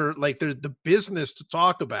guys are like, there's the business to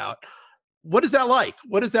talk about, what is that like?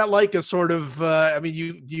 What is that like, a sort of, I mean,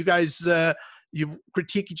 do you guys you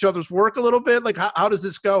critique each other's work a little bit? Like, how does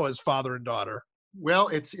this go as father and daughter? Well,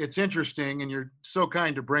 it's interesting, and you're so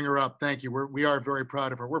kind to bring her up. Thank you. We are very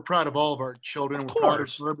proud of her. We're proud of all of our children. Of We're proud of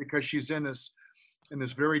course. her because she's in this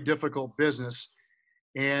very difficult business.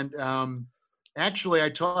 And actually, I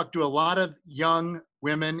talked to a lot of young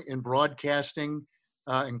women in broadcasting,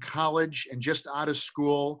 in college, and just out of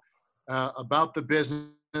school about the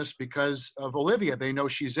business because of Olivia. They know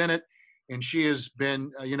she's in it, and she has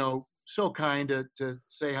been, so kind to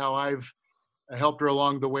say how I've helped her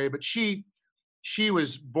along the way. But she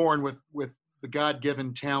was born with the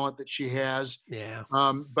God-given talent that she has. Yeah.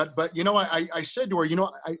 But I said to her,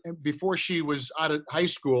 before she was out of high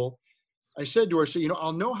school, I said to her, so,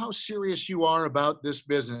 I'll know how serious you are about this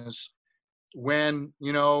business when,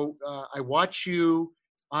 I watch you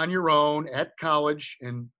on your own at college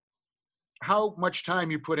and how much time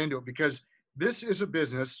you put into it, because this is a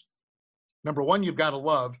business, number one, you've got to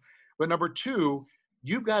love, but number two,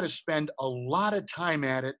 you've got to spend a lot of time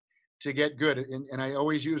at it to get good. And I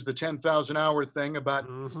always use the 10,000 hour thing about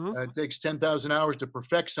Mm-hmm. it takes 10,000 hours to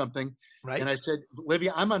perfect something. Right. And I said,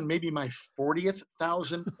 Olivia, I'm on maybe my 40th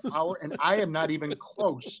thousand hour, and I am not even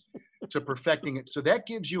close to perfecting it. So that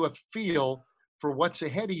gives you a feel for what's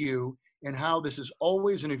ahead of you and how this is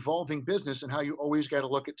always an evolving business and how you always got to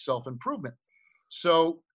look at self-improvement.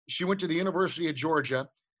 So she went to the University of Georgia,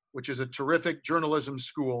 which is a terrific journalism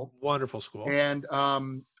school, Wonderful school. and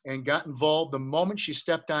got involved the moment she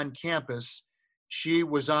stepped on campus. She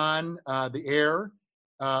was on the air,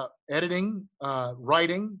 editing,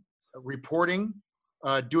 writing, reporting,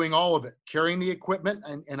 doing all of it, carrying the equipment.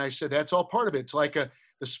 And I said, that's all part of it. It's like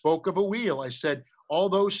the spoke of a wheel. I said, all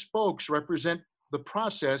those spokes represent the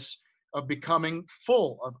process of becoming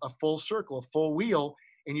full, of a full circle, a full wheel.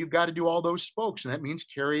 And you've got to do all those spokes. And that means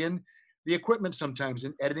carrying the equipment sometimes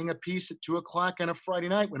and editing a piece at 2:00 on a Friday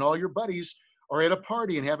night when all your buddies are at a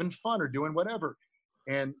party and having fun or doing whatever.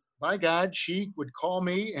 And by God, she would call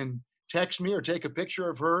me and text me or take a picture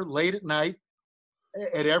of her late at night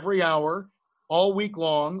at every hour, all week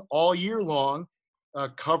long, all year long,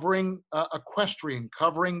 covering equestrian,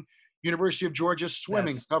 covering University of Georgia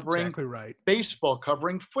swimming, That's covering exactly right. baseball,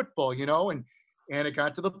 covering football, and it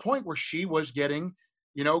got to the point where she was getting,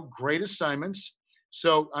 great assignments.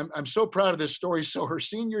 So I'm so proud of this story. So her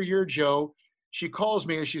senior year, Joe, she calls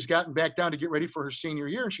me as she's gotten back down to get ready for her senior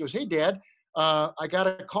year. And she goes, hey, Dad, I got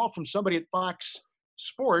a call from somebody at Fox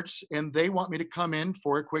Sports, and they want me to come in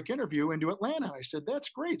for a quick interview into Atlanta. I said, that's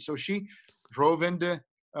great. So she drove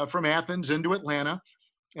from Athens into Atlanta.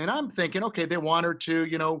 And I'm thinking, okay, they want her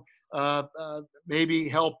to, maybe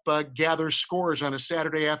help gather scores on a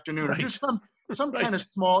Saturday afternoon, or Right. do some Right. kind of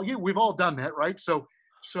small, we've all done that, right? So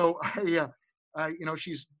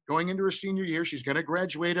she's going into her senior year. She's going to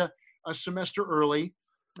graduate a semester early,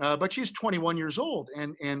 but she's 21 years old.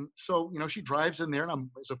 And so, she drives in there, and I'm,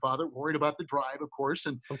 as a father, worried about the drive, of course.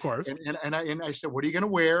 Of course. And I said, what are you going to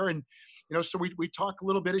wear? And, so we talk a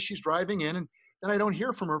little bit as she's driving in, and then I don't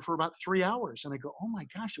hear from her for about 3 hours. And I go, oh my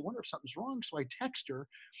gosh, I wonder if something's wrong. So I text her,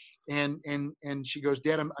 and she goes,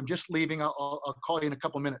 Dad, I'm just leaving. I'll call you in a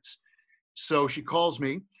couple minutes. So she calls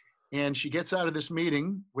me, and she gets out of this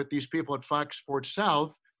meeting with these people at Fox Sports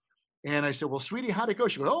South. And I said, well, sweetie, how'd it go?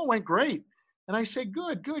 She goes, oh, it went great. And I said,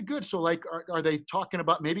 good. So like, are they talking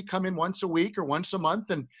about maybe come in once a week or once a month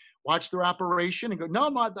and watch their operation? And go, no,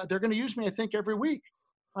 they're going to use me, I think, every week.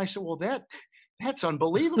 I said, well, that's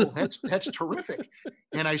unbelievable. That's terrific.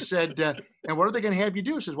 And I said, and what are they going to have you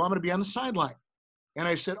do? He says, well, I'm going to be on the sideline. And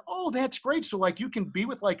I said, oh, that's great. So like you can be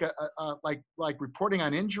with like like reporting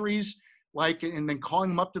on injuries, and then calling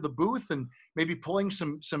them up to the booth and maybe pulling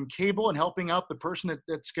some cable and helping out the person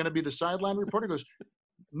that's going to be the sideline reporter. He goes,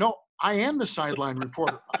 no, I am the sideline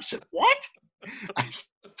reporter. I said, what?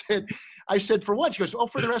 I said, for what? She goes, oh,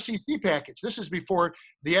 for their SEC package. This is before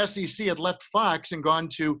the SEC had left Fox and gone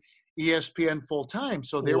to ESPN full time.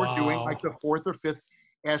 So they were doing like the fourth or fifth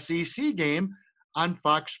SEC game on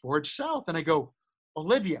Fox Sports South. And I go,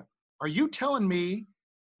 Olivia, are you telling me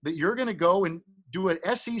that you're going to go and do an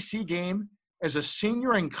SEC game as a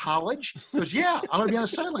senior in college? She goes, yeah, I'm going to be on the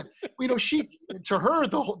sideline. To her,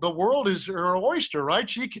 the world is her oyster, right?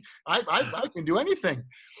 I can do anything.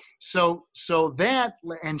 So that,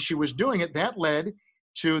 and she was doing it, that led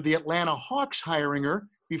to the Atlanta Hawks hiring her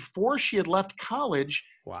before she had left college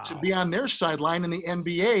to be on their sideline in the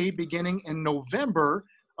NBA beginning in November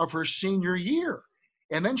of her senior year.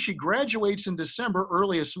 And then she graduates in December,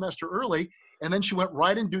 a semester early, and then she went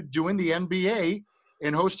right into doing the NBA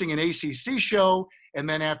and hosting an ACC show. And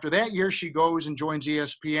then after that year, she goes and joins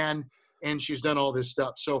ESPN, and she's done all this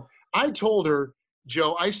stuff. So I told her,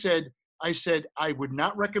 Joe, I said, I would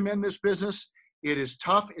not recommend this business It is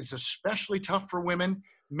tough. It's especially tough for women.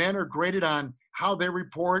 Men are graded on how they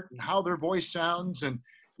report and how their voice sounds and,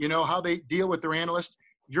 how they deal with their analyst.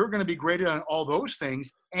 You're going to be graded on all those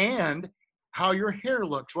things and how your hair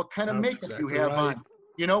looks, what kind of That's makeup you exactly have right.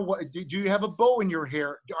 on. What do you have a bow in your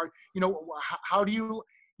hair? How do you,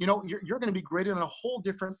 you're going to be graded on a whole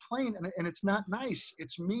different plane, and it's not nice.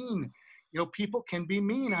 It's mean. People can be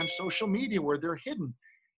mean on social media where they're hidden.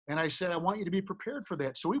 And I said, I want you to be prepared for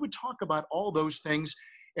that. So we would talk about all those things.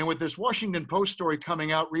 And with this Washington Post story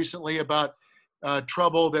coming out recently about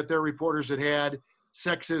trouble that their reporters had,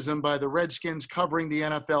 sexism by the Redskins covering the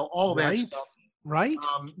NFL, all that Right. stuff. Right.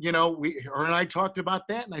 Her and I talked about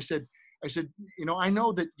that, and I said, I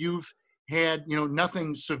know that you've had,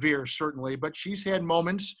 nothing severe certainly, but she's had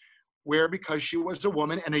moments where, because she was a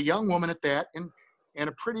woman and a young woman at that, and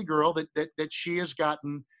a pretty girl, that she has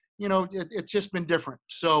gotten, it's just been different.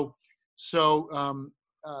 So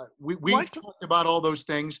we've talked about all those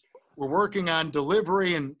things. We're working on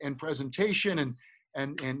delivery and presentation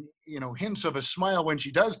and hints of a smile when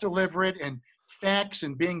she does deliver it, and facts,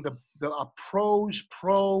 and being a pro's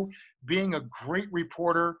pro, being a great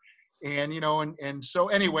reporter. And and so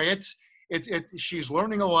anyway, it's she's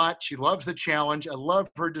learning a lot. She loves the challenge. I love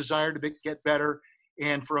her desire to get better.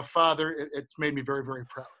 And for a father, it's made me very, very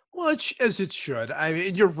proud. Well, as it should. I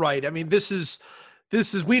mean, you're right. I mean, this is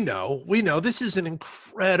we know this is an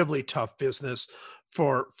incredibly tough business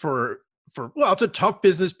for well, it's a tough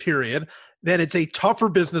business period. Then it's a tougher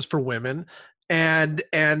business for women. And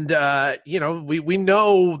we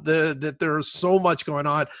know that there's so much going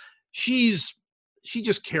on. She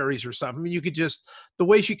just carries herself. I mean, you could just, the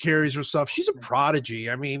way she carries herself, she's a prodigy.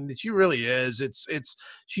 I mean, she really is.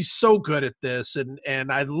 She's so good at this.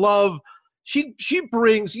 And I love, she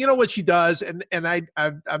brings, what she does. And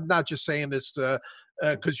I'm not just saying this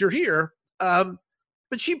cause you're here.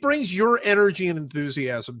 But she brings your energy and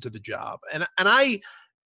enthusiasm to the job. And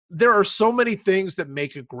there are so many things that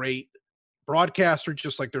make a great broadcaster,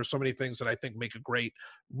 just like there's so many things that I think make a great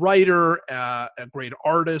writer, a great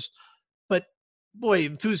artist. But boy,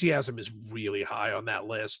 enthusiasm is really high on that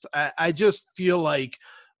list. I just feel like,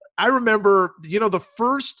 I remember, the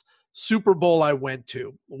first Super Bowl I went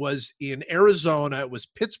to was in Arizona. It was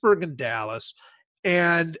Pittsburgh and Dallas.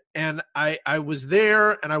 And I was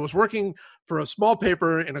there, and I was working for a small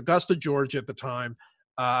paper in Augusta, Georgia at the time.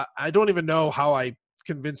 I don't even know how I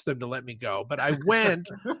convinced them to let me go, but I went.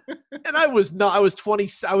 And I was 20,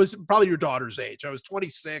 I was probably your daughter's age. I was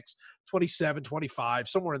 26, 27, 25,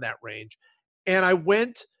 somewhere in that range. And I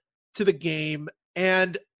went to the game,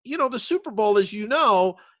 and, the Super Bowl, as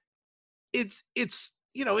it's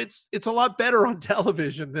it's a lot better on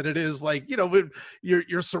television than it is, like,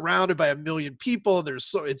 you're surrounded by a million people.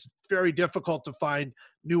 It's very difficult to find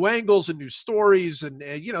new angles and new stories. And,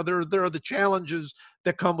 there are the challenges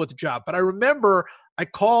that come with the job. But I remember I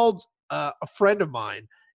called a friend of mine,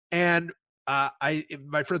 and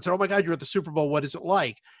my friend said, "Oh my God, you're at the Super Bowl. What is it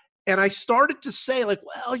like?" And I started to say, like,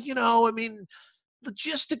 well, I mean,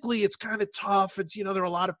 logistically, it's kind of tough. It's, there are a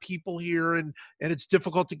lot of people here, and it's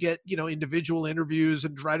difficult to get, individual interviews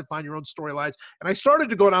and try to find your own storylines. And I started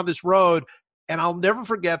to go down this road, and I'll never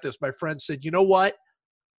forget this. My friend said, "You know what?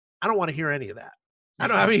 I don't want to hear any of that.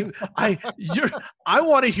 I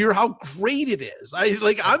want to hear how great it is.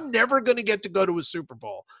 I'm never going to get to go to a Super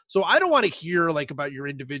Bowl. So I don't want to hear, like, about your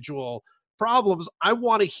individual problems. I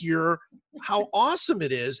want to hear how awesome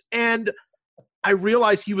it is." And I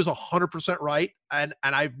realized he was 100% right. And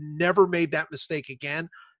I've never made that mistake again.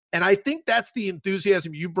 And I think that's the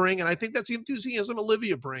enthusiasm you bring. And I think that's the enthusiasm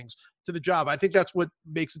Olivia brings to the job. I think that's what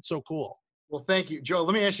makes it so cool. Well, thank you, Joe.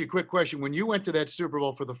 Let me ask you a quick question. When you went to that Super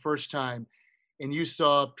Bowl for the first time, and you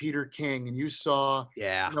saw Peter King, and you saw,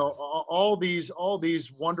 Yeah. all these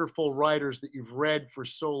wonderful writers that you've read for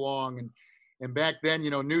so long, and back then,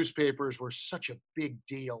 newspapers were such a big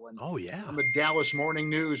deal. And Oh yeah. from the Dallas Morning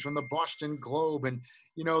News, from the Boston Globe, and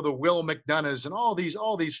the Will McDonoughs, and all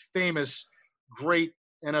these famous, great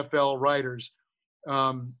NFL writers.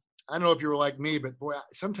 I don't know if you were like me, but boy,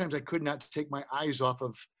 sometimes I could not take my eyes off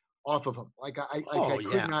of them. Like I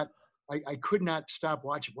could not. I could not stop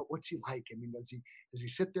watching. What's he like? I mean, does he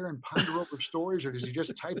sit there and ponder over stories, or does he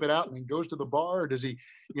just type it out and then goes to the bar, or does he,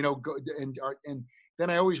 go and then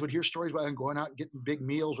I always would hear stories about them going out and getting big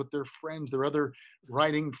meals with their friends, their other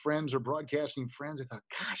writing friends or broadcasting friends. I thought,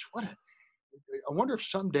 gosh, I wonder if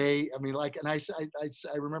someday, I mean, like, and I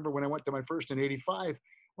remember when I went to my first in '85, I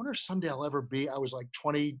wonder if someday I'll ever be, I was like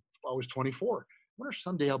 20, I was 24. I wonder if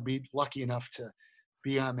someday I'll be lucky enough to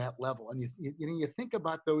be on that level. And you think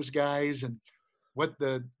about those guys and what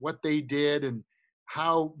they did, and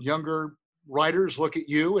how younger writers look at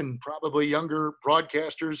you, and probably younger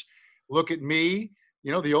broadcasters look at me.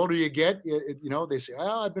 The older you get, they say,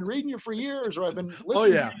 "Oh, I've been reading you for years, or I've been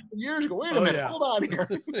listening to you for years ago." Wait a minute, hold on here.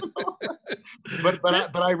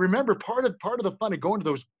 But I remember part of the fun of going to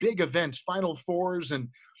those big events, Final Fours and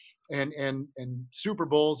Super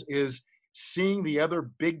Bowls, is seeing the other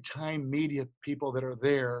big time media people that are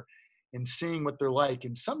there and seeing what they're like.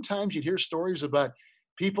 And sometimes you'd hear stories about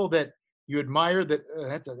people that you admire that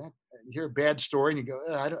you hear a bad story and you go,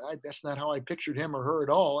 that's not how I pictured him or her at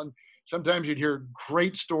all. And sometimes you'd hear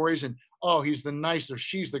great stories and, oh, he's the nicest,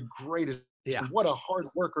 she's the greatest. Yeah. And what a hard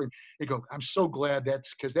worker. And you go, I'm so glad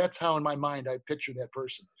because that's how in my mind I picture that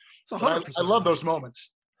person. So I love those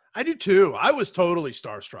moments. I do too. I was totally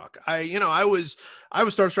starstruck. I was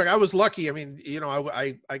starstruck. I was lucky. I mean,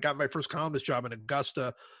 I got my first columnist job in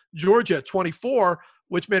Augusta, Georgia at 24,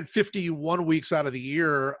 which meant 51 weeks out of the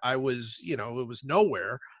year, I was, it was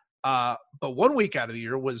nowhere. But 1 week out of the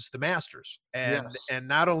year was the Masters. And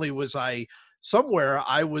not only was I somewhere,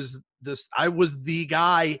 I was the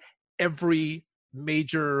guy every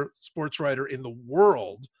major sports writer in the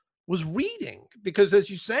world was reading, because as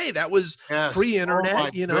you say, that was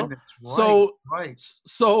pre-internet, Goodness.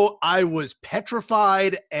 So I was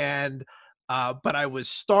petrified but I was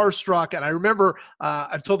starstruck. And I remember,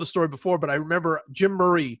 I've told the story before, but I remember Jim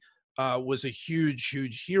Murray was a huge,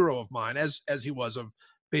 huge hero of mine, as he was of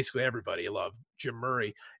basically everybody. Loved Jim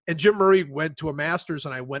Murray. And Jim Murray went to a Masters,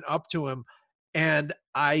 and I went up to him, and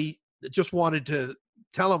I just wanted to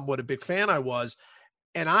tell him what a big fan I was.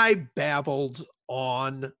 And I babbled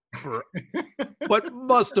on for what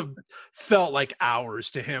must have felt like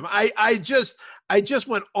hours to him. I just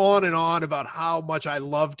went on and on about how much I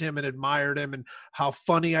loved him and admired him, and how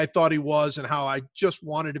funny I thought he was, and how I just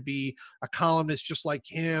wanted to be a columnist just like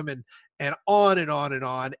him, and on and on and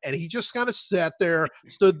on. And he just kind of stood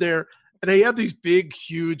there, and he had these big,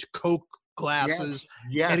 huge Coke glasses.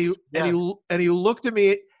 Yes. And he looked at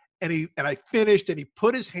me, and I finished, and he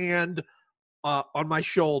put his hand on my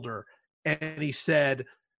shoulder, and he said,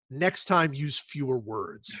 "Next time, use fewer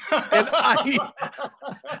words." And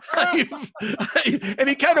and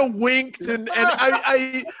he kind of winked, and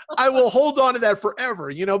I will hold on to that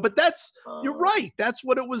forever, but you're right. That's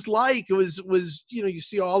what it was like. It was, you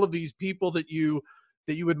see all of these people that you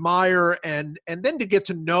admire, and then to get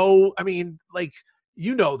to know, I mean, like,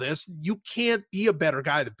 this, you can't be a better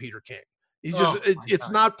guy than Peter King.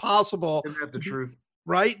 It's not possible. Isn't that the truth?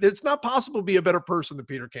 Right? It's not possible to be a better person than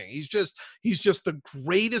Peter King. He's just the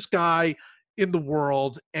greatest guy in the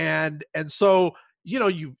world. And so,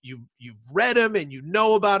 you've read him, and you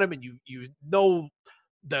know about him, and you know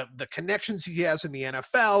the connections he has in the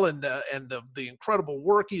NFL, and the incredible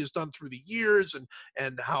work he has done through the years,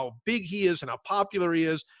 and how big he is, and how popular he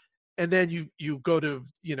is. And then you go to,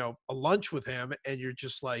 a lunch with him, and you're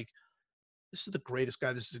just like, this is the greatest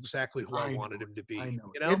guy. This is exactly who I wanted him to be. I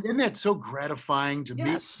know. Isn't that so gratifying to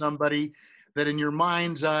meet somebody that in your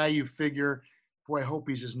mind's eye you figure, boy, I hope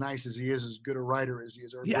he's as nice as he is, as good a writer as he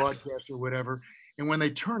is, or a broadcaster or whatever. And when they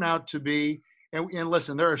turn out to be, and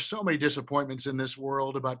listen, there are so many disappointments in this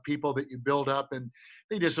world about people that you build up, and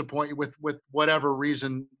they disappoint you with whatever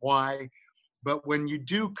reason why. But when you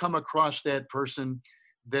do come across that person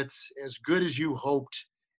that's as good as you hoped,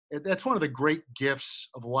 that's one of the great gifts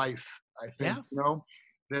of life, I think.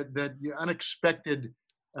 That unexpected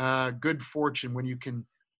good fortune when you can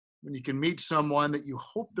meet someone that you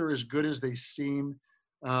hope they're as good as they seem,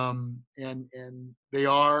 and they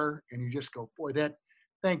are, and you just go, boy,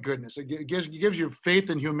 thank goodness. It gives you faith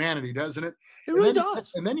in humanity, doesn't it? It really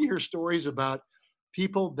does. And then you hear stories about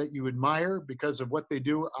people that you admire because of what they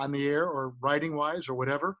do on the air or writing wise or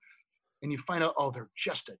whatever, and you find out, oh, they're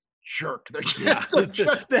just a jerk. That's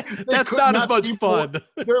not as much fun.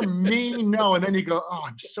 They're mean. No. And then you go, oh,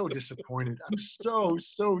 I'm so disappointed. I'm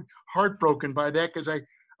so heartbroken by that, because I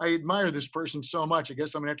admire this person so much. I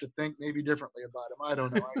guess I'm gonna have to think maybe differently about him. I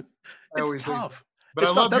don't know. I always tough. But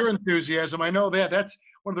I love your enthusiasm. I know that's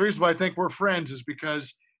one of the reasons why I think we're friends, is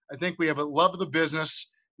because I think we have a love of the business.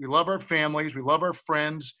 We love our families. We love our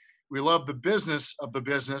friends. We love the business of the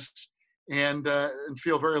business, and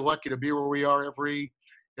feel very lucky to be where we are every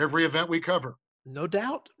event we cover. No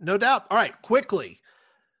doubt. All right, quickly,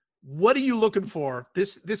 what are you looking for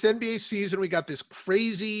this NBA season? We got this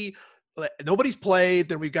crazy, nobody's played.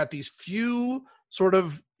 Then we've got these few sort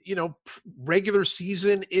of, regular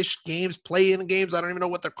season-ish games, play-in games. I don't even know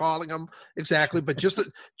what they're calling them exactly, but just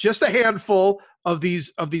a handful of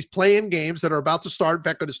these play-in games that are about to start. In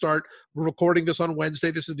fact, going to start. We're recording this on Wednesday.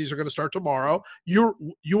 These are going to start tomorrow.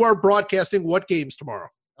 You are broadcasting what games tomorrow?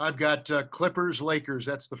 I've got Clippers, Lakers.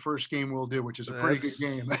 That's the first game we'll do, which is a pretty good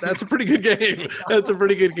game. That's a pretty good game. That's a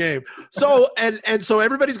pretty good game. So, and so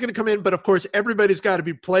everybody's going to come in, but of course, everybody's got to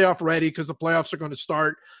be playoff ready because the playoffs are going to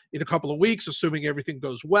start in a couple of weeks, assuming everything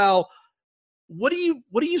goes well. What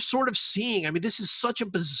are you sort of seeing? I mean, this is such a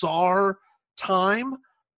bizarre time.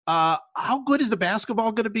 How good is the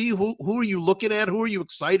basketball going to be? Who are you looking at? Who are you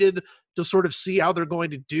excited to sort of see how they're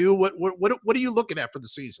going to do? What are you looking at for the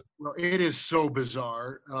season? Well, it is so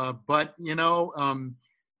bizarre, but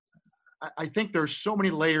I think there's so many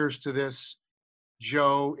layers to this,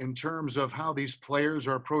 Joe, in terms of how these players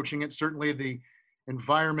are approaching it. Certainly, the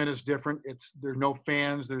environment is different. There's no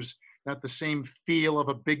fans. There's not the same feel of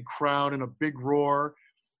a big crowd and a big roar,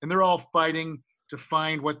 and they're all fighting to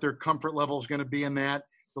find what their comfort level is going to be in that.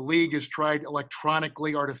 The league has tried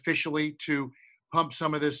electronically, artificially to pump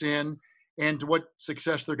some of this in, and to what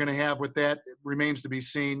success they're going to have with that remains to be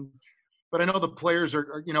seen. But I know the players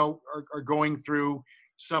are going through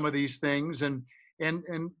some of these things, and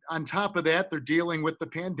on top of that, they're dealing with the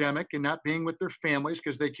pandemic and not being with their families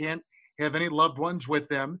because they can't have any loved ones with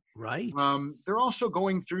them. Right. They're also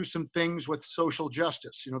going through some things with social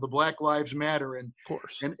justice, the Black Lives Matter and Of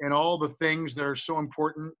course. and all the things that are so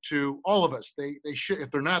important to all of us. They should,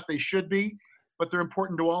 if they're not, they should be, but they're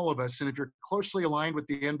important to all of us. And if you're closely aligned with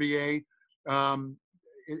the NBA,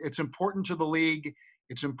 it's important to the league.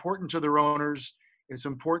 It's important to their owners. It's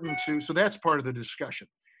important so that's part of the discussion.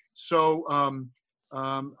 So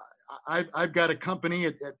I've got a company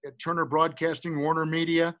at Turner Broadcasting, Warner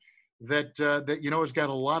Media, that has got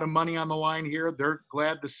a lot of money on the line here. They're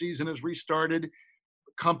glad the season has restarted.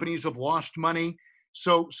 Companies have lost money.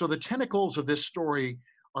 So the tentacles of this story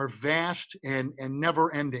are vast and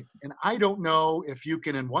never ending. And I don't know if you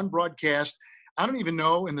can, in one broadcast, I don't even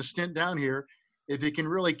know in the stint down here, if you can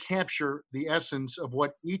really capture the essence of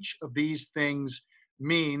what each of these things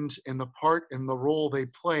means and the part and the role they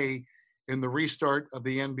play in the restart of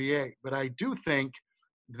the NBA. But I do think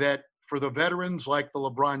that for the veterans like the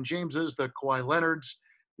LeBron Jameses, the Kawhi Leonards,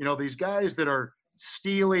 these guys that are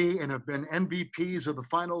steely and have been MVPs of the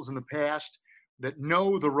finals in the past, that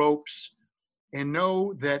know the ropes and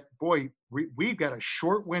know that, boy, we've got a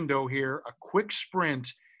short window here, a quick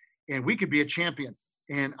sprint, and we could be a champion.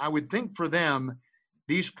 And I would think for them,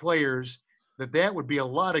 these players, that would be a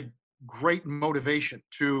lot of great motivation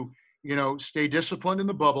to, stay disciplined in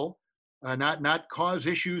the bubble, not cause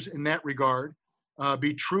issues in that regard,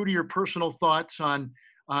 be true to your personal thoughts on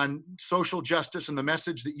social justice and the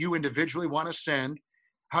message that you individually want to send,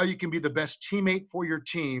 how you can be the best teammate for your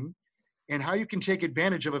team, and how you can take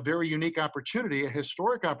advantage of a very unique opportunity, a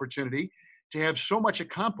historic opportunity, to have so much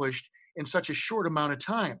accomplished in such a short amount of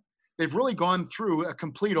time. They've really gone through a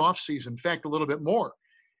complete offseason, in fact, a little bit more.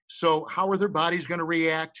 So how are their bodies going to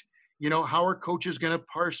react? How are coaches going to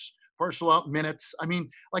parcel out minutes? I mean,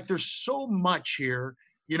 like, there's so much here.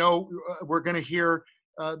 We're going to hear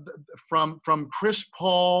from Chris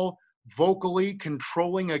Paul vocally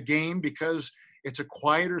controlling a game because it's a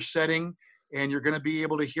quieter setting, and you're going to be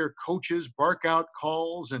able to hear coaches bark out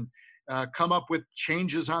calls and come up with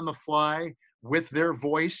changes on the fly with their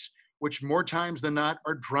voice, which more times than not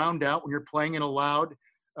are drowned out when you're playing in a loud,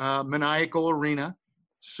 maniacal arena.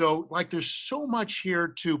 So, there's so much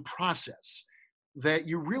here to process that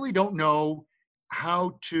you really don't know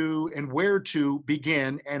how to and where to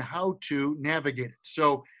begin and how to navigate it.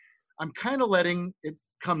 So I'm kind of letting it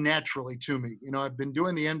come naturally to me. I've been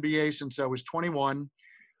doing the NBA since I was 21.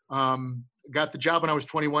 Got the job when I was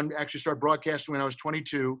 21, actually started broadcasting when I was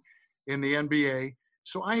 22 in the NBA.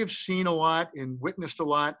 So I have seen a lot and witnessed a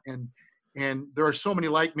lot. And there are so many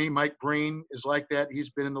like me. Mike Breen is like that. He's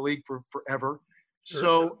been in the league for forever. Sure.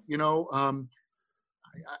 So,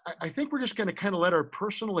 I think we're just going to kind of let our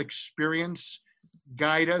personal experience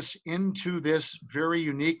guide us into this very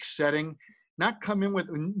unique setting, not come in with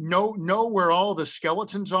know where all the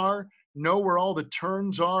skeletons are, know where all the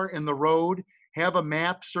turns are in the road, have a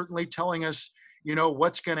map certainly telling us,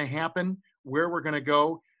 what's going to happen, where we're going to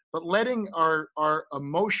go, but letting our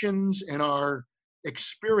emotions and our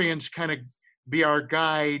experience kind of be our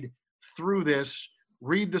guide through this.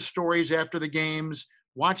 Read the stories after the games,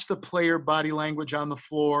 watch the player body language on the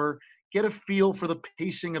floor, get a feel for the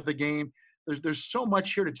pacing of the game. There's so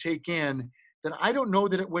much here to take in that I don't know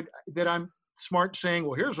that I'm smart saying,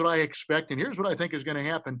 well, here's what I expect and here's what I think is going to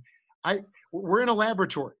happen. We're in a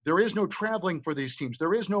laboratory. There is no traveling for these teams.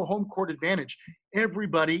 There is no home court advantage.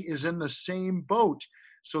 Everybody is in the same boat.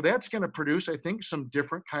 So that's going to produce, I think, some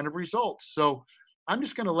different kind of results. So I'm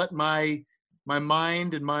just going to let my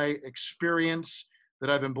mind and my experience that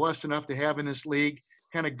I've been blessed enough to have in this league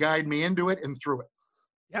kind of guide me into it and through it.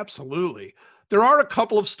 Absolutely. There are a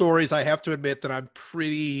couple of stories I have to admit that I'm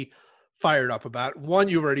pretty fired up about. One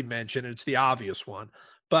you already mentioned, it's the obvious one,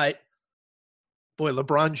 but boy,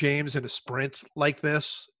 LeBron James in a sprint like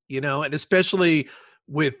this, and especially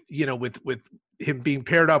with, with him being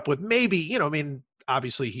paired up with maybe, I mean,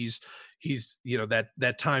 obviously he's,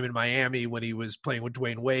 that time in Miami when he was playing with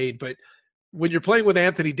Dwayne Wade, but when you're playing with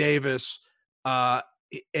Anthony Davis, uh,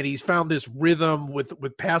 and he's found this rhythm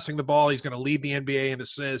with passing the ball, he's going to lead the NBA in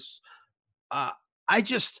assists. Uh, I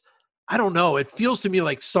just, I don't know. It feels to me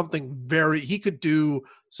like he could do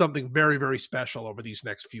something very, very special over these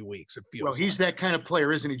next few weeks. It feels Well, he's that kind of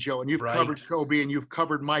player, isn't he, Joe? And you've covered Kobe and you've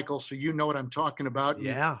covered Michael, so you know what I'm talking about. And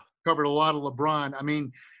yeah. You've covered a lot of LeBron. I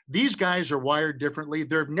mean, these guys are wired differently.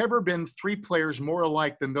 There have never been three players more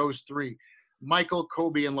alike than those three. Michael,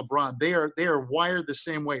 Kobe, and LeBron. They are wired the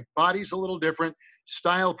same way. Body's a little different,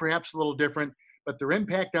 style perhaps a little different, but their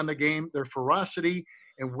impact on the game, their ferocity,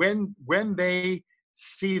 and when they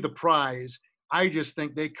see the prize, I just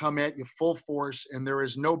think they come at you full force and there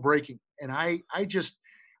is no breaking. And I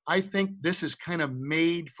think this is kind of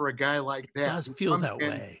made for a guy like that. It does feel that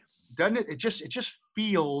way. Doesn't it? It just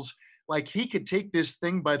feels like he could take this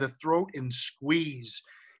thing by the throat and squeeze.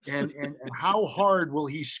 And how hard will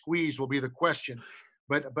he squeeze will be the question.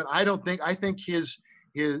 But I think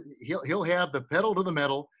he'll have the pedal to the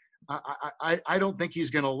metal. I don't think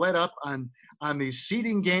he's going to let up on these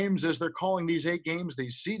seeding games, as they're calling these 8 games,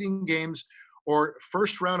 these seeding games or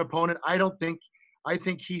first round opponent. I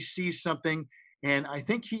think he sees something, and I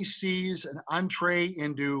think he sees an entree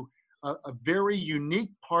into a very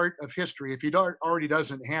unique part of history. If he already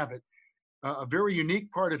doesn't have it, a very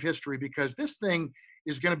unique part of history, because this thing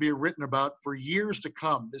is going to be written about for years to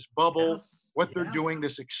come. This bubble, what they're doing,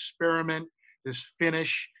 this experiment, this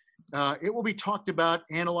finish. It will be talked about,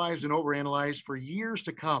 analyzed, and overanalyzed for years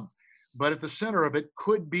to come. But at the center of it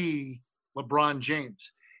could be LeBron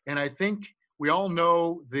James. And I think we all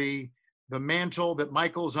know the mantle that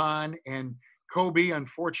Michael's on, and Kobe,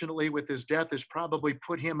 unfortunately, with his death, has probably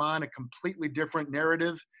put him on a completely different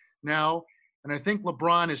narrative now. And I think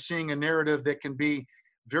LeBron is seeing a narrative that can be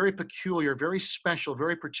very peculiar, very special,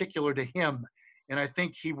 very particular to him. And I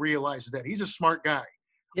think he realizes that. He's a smart guy.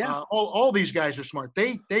 Yeah. All these guys are smart.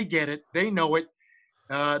 They get it. They know it.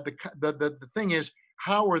 The thing is,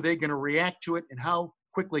 how are they going to react to it, and how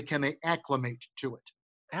quickly can they acclimate to it?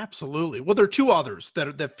 Absolutely. Well, there are two others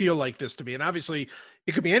that feel like this to me, and obviously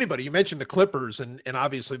it could be anybody. You mentioned the Clippers, and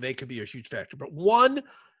obviously they could be a huge factor. But one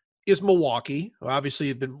is Milwaukee, who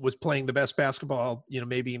obviously was playing the best basketball,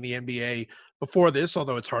 maybe in the NBA before this,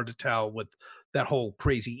 although it's hard to tell with that whole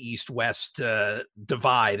crazy East-West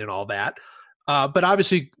divide and all that. But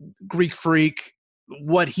obviously Greek Freak,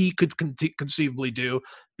 what he could conceivably do,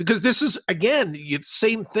 because this is, again, the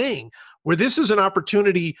same thing, where this is an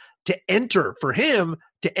opportunity to enter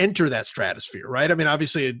that stratosphere, right? I mean,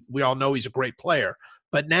 obviously we all know he's a great player,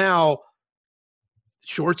 but now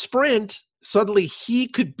short sprint, suddenly he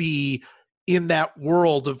could be in that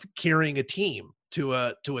world of carrying a team to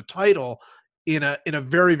a title in a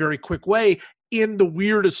very, very quick way, in the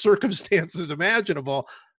weirdest circumstances imaginable.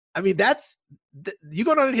 I mean, you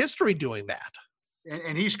go down in history doing that.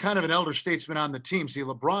 And he's kind of an elder statesman on the team. See,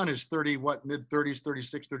 LeBron is mid-30s,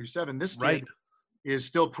 36, 37. This kid is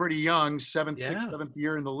still pretty young, sixth, seventh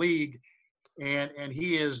year in the league. And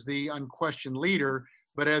he is the unquestioned leader,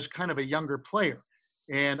 but as kind of a younger player.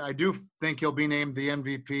 And I do think he'll be named the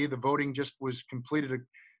MVP. The voting just was completed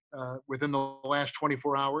within the last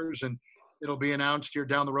 24 hours, and it'll be announced here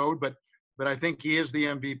down the road. But I think he is the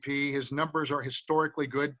MVP. His numbers are historically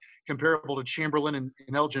good, comparable to Chamberlain and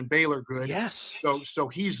Elgin Baylor good. Yes. So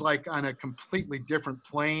he's like on a completely different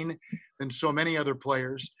plane than so many other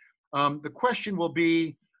players. The question will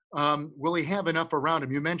be, will he have enough around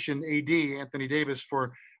him? You mentioned AD, Anthony Davis,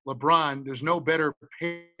 for LeBron. There's no better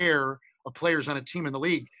pair of players on a team in the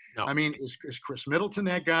league. No. I mean, is Chris Middleton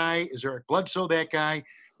that guy? Is Eric Bledsoe that guy?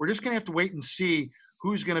 We're just going to have to wait and see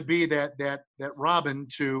who's going to be that Robin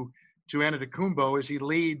to Antetokounmpo as he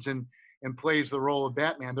leads and plays the role of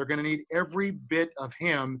Batman. They're going to need every bit of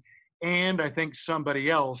him, and I think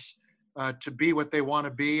somebody else to be what they want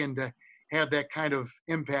to be and to have that kind of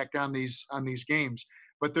impact on these games.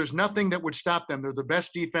 But there's nothing that would stop them. They're the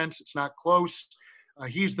best defense. It's not close.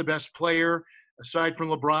 He's the best player. Aside from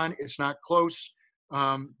LeBron, it's not close.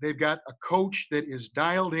 They've got a coach that is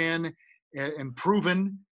dialed in and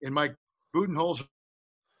proven in Mike Budenholzer.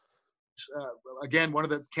 Again, one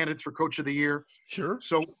of the candidates for Coach of the Year. Sure.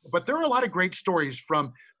 So, but there are a lot of great stories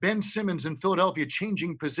from Ben Simmons in Philadelphia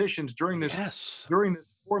changing positions during this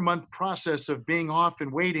 4-month process of being off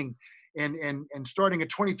and waiting, and starting a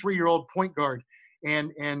 23-year-old point guard,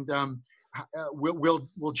 and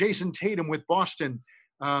Will Jason Tatum with Boston,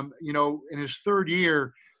 in his third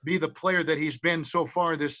year, be the player that he's been so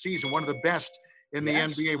far this season, one of the best in the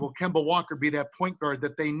Yes. NBA? Will Kemba Walker be that point guard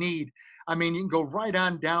that they need? I mean, you can go right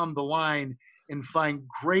on down the line and find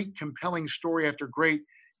great, compelling story after great,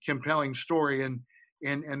 compelling story.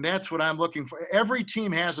 And that's what I'm looking for. Every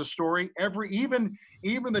team has a story. Even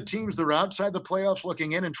the teams that are outside the playoffs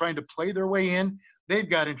looking in and trying to play their way in, they've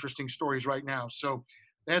got interesting stories right now. So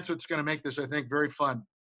that's what's going to make this, I think, very fun.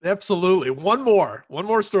 Absolutely. One more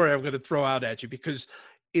story I'm going to throw out at you, because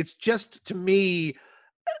it's just, to me,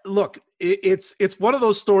 look, it's one of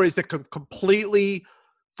those stories that could completely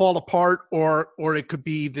fall apart, or it could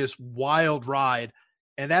be this wild ride.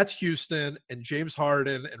 And that's Houston and James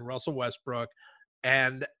Harden and Russell Westbrook.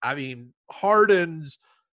 And I mean, Harden's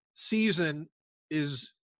season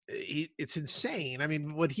it's insane. I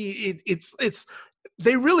mean, it's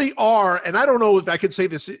they really are. And I don't know if I could say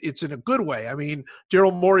this, it's in a good way. I mean,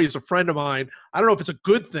 Daryl Morey is a friend of mine. I don't know if it's a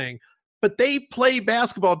good thing, but they play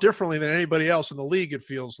basketball differently than anybody else in the league, it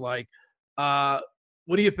feels like.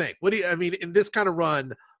 What do you think? I mean, in this kind of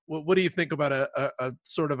run, what do you think about a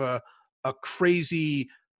sort of a crazy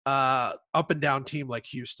up and down team like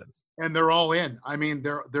Houston? And they're all in. I mean,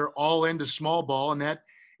 they're all into small ball, and that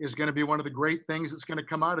is going to be one of the great things that's going to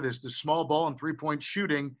come out of this. The small ball and 3-point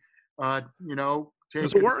shooting, Does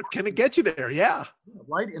it work? Can it get you there? Yeah.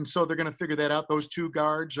 Right. And so they're going to figure that out. Those two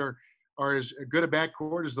guards are as good a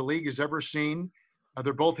backcourt as the league has ever seen.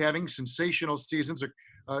 They're both having sensational seasons.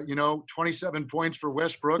 27 points for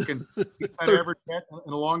Westbrook, and he's not averaged that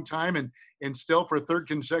in a long time. And still, for a third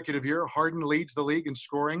consecutive year, Harden leads the league in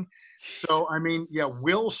scoring. So, I mean,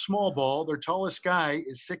 Will Smallball, their tallest guy,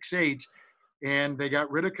 is 6'8", and they got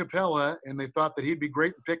rid of Capella, and they thought that he'd be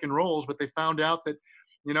great in pick and rolls, but they found out that,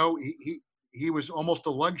 he was almost a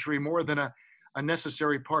luxury more than a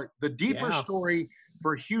necessary part. The deeper story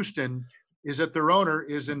for Houston is that their owner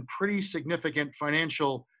is in pretty significant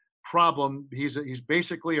financial problem. He's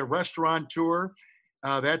basically a restaurateur.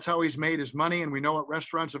 That's how he's made his money, and we know what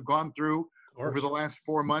restaurants have gone through over the last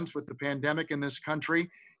 4 months with the pandemic in this country.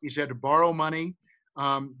 He's had to borrow money.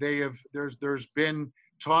 There's been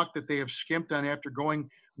talk that they have skimped on after going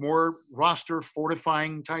more roster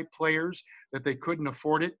fortifying type players, that they couldn't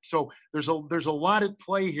afford it. So there's a lot at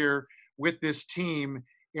play here with this team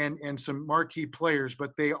and some marquee players,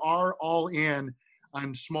 but they are all in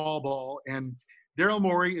on small ball. And Daryl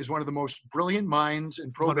Morey is one of the most brilliant minds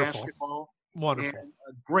in pro basketball. Wonderful. And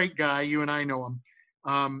a great guy. You and I know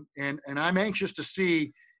him. And I'm anxious to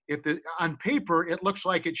see if on paper it looks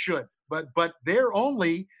like it should, but they're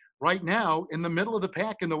only right now in the middle of the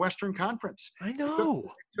pack in the Western Conference. I know.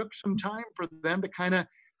 It took some time for them to kind of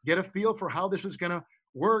get a feel for how this is going to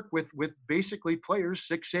work with basically players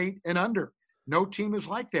 6'8" and under. No team is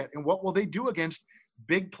like that. And what will they do against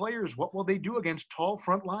big players? What will they do against tall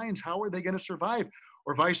front lines? How are they going to survive?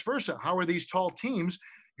 Or vice versa? How are these tall teams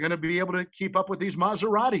going to be able to keep up with these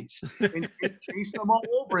Maseratis and chase them all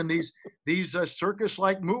over in these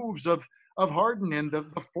circus-like moves of Harden and the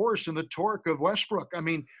force and the torque of Westbrook? I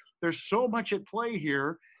mean, there's so much at play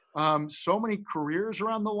here. So many careers are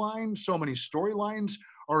on the line. So many storylines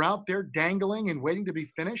are out there dangling and waiting to be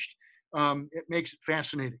finished. It makes it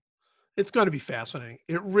fascinating. It's going to be fascinating.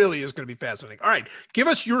 It really is going to be fascinating. All right, give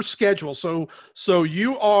us your schedule. So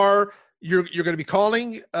you're going to be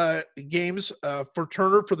calling games for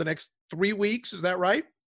Turner for the next 3 weeks. Is that right?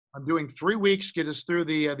 I'm doing 3 weeks, get us through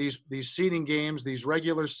these seeding games, these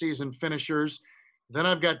regular season finishers. Then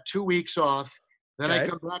I've got 2 weeks off. Then I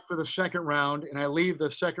come back for the second round, and I leave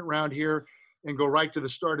the second round here and go right to the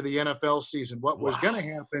start of the NFL season. What was going to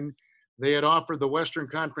happen, they had offered the Western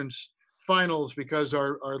Conference Finals because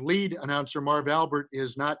our lead announcer, Marv Albert,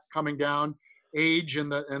 is not coming down. Age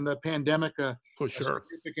and the pandemic, a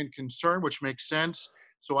significant concern, which makes sense.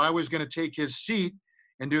 So I was going to take his seat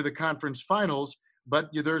and do the conference finals, but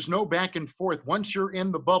there's no back and forth. Once you're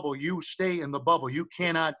in the bubble, you stay in the bubble. You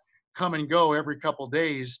cannot come and go every couple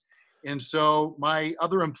days. And so my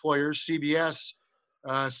other employers, CBS,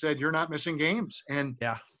 said, you're not missing games. And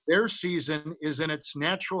their season is in its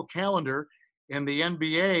natural calendar, and the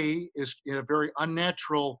NBA is in a very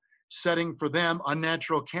unnatural setting for them,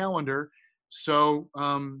 unnatural calendar. So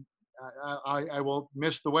I will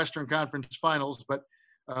miss the Western Conference Finals, but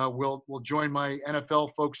we'll join my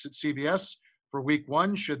NFL folks at CBS for Week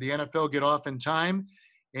 1, should the NFL get off in time,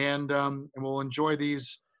 and we'll enjoy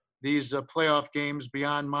these playoff games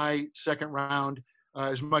beyond my second round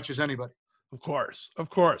as much as anybody. Of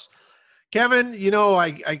course. Kevin,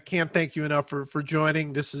 I can't thank you enough for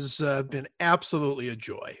joining. This has been absolutely a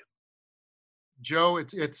joy. Joe,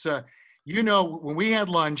 it's when we had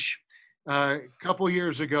lunch, a couple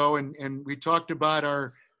years ago, and we talked about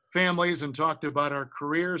our families and talked about our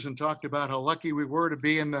careers and talked about how lucky we were to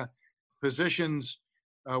be in the positions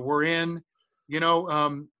we're in.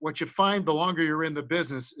 What you find the longer you're in the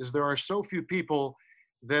business is there are so few people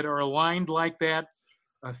that are aligned like that,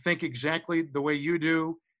 think exactly the way you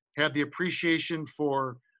do, have the appreciation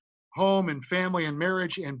for home and family and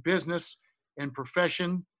marriage and business and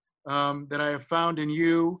profession that I have found in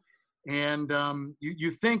you. And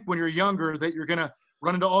you think when you're younger that you're going to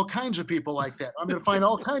run into all kinds of people like that. I'm going to find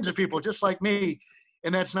all kinds of people just like me.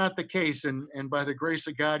 And that's not the case. And by the grace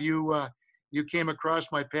of God, you came across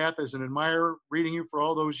my path as an admirer, reading you for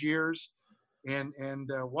all those years and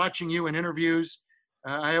watching you in interviews.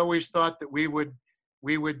 I always thought that we would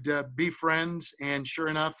be friends. And sure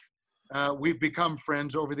enough, we've become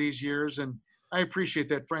friends over these years. And I appreciate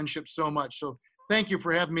that friendship so much. So thank you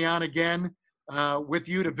for having me on again with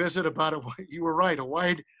you to visit about you were right, a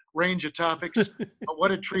wide range of topics.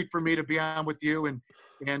 What a treat for me to be on with you.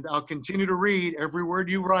 And I'll continue to read every word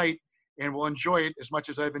you write and will enjoy it as much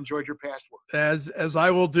as I've enjoyed your past work. As I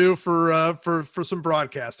will do for some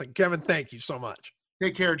broadcasting. Kevin, thank you so much.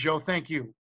 Take care, Joe. Thank you.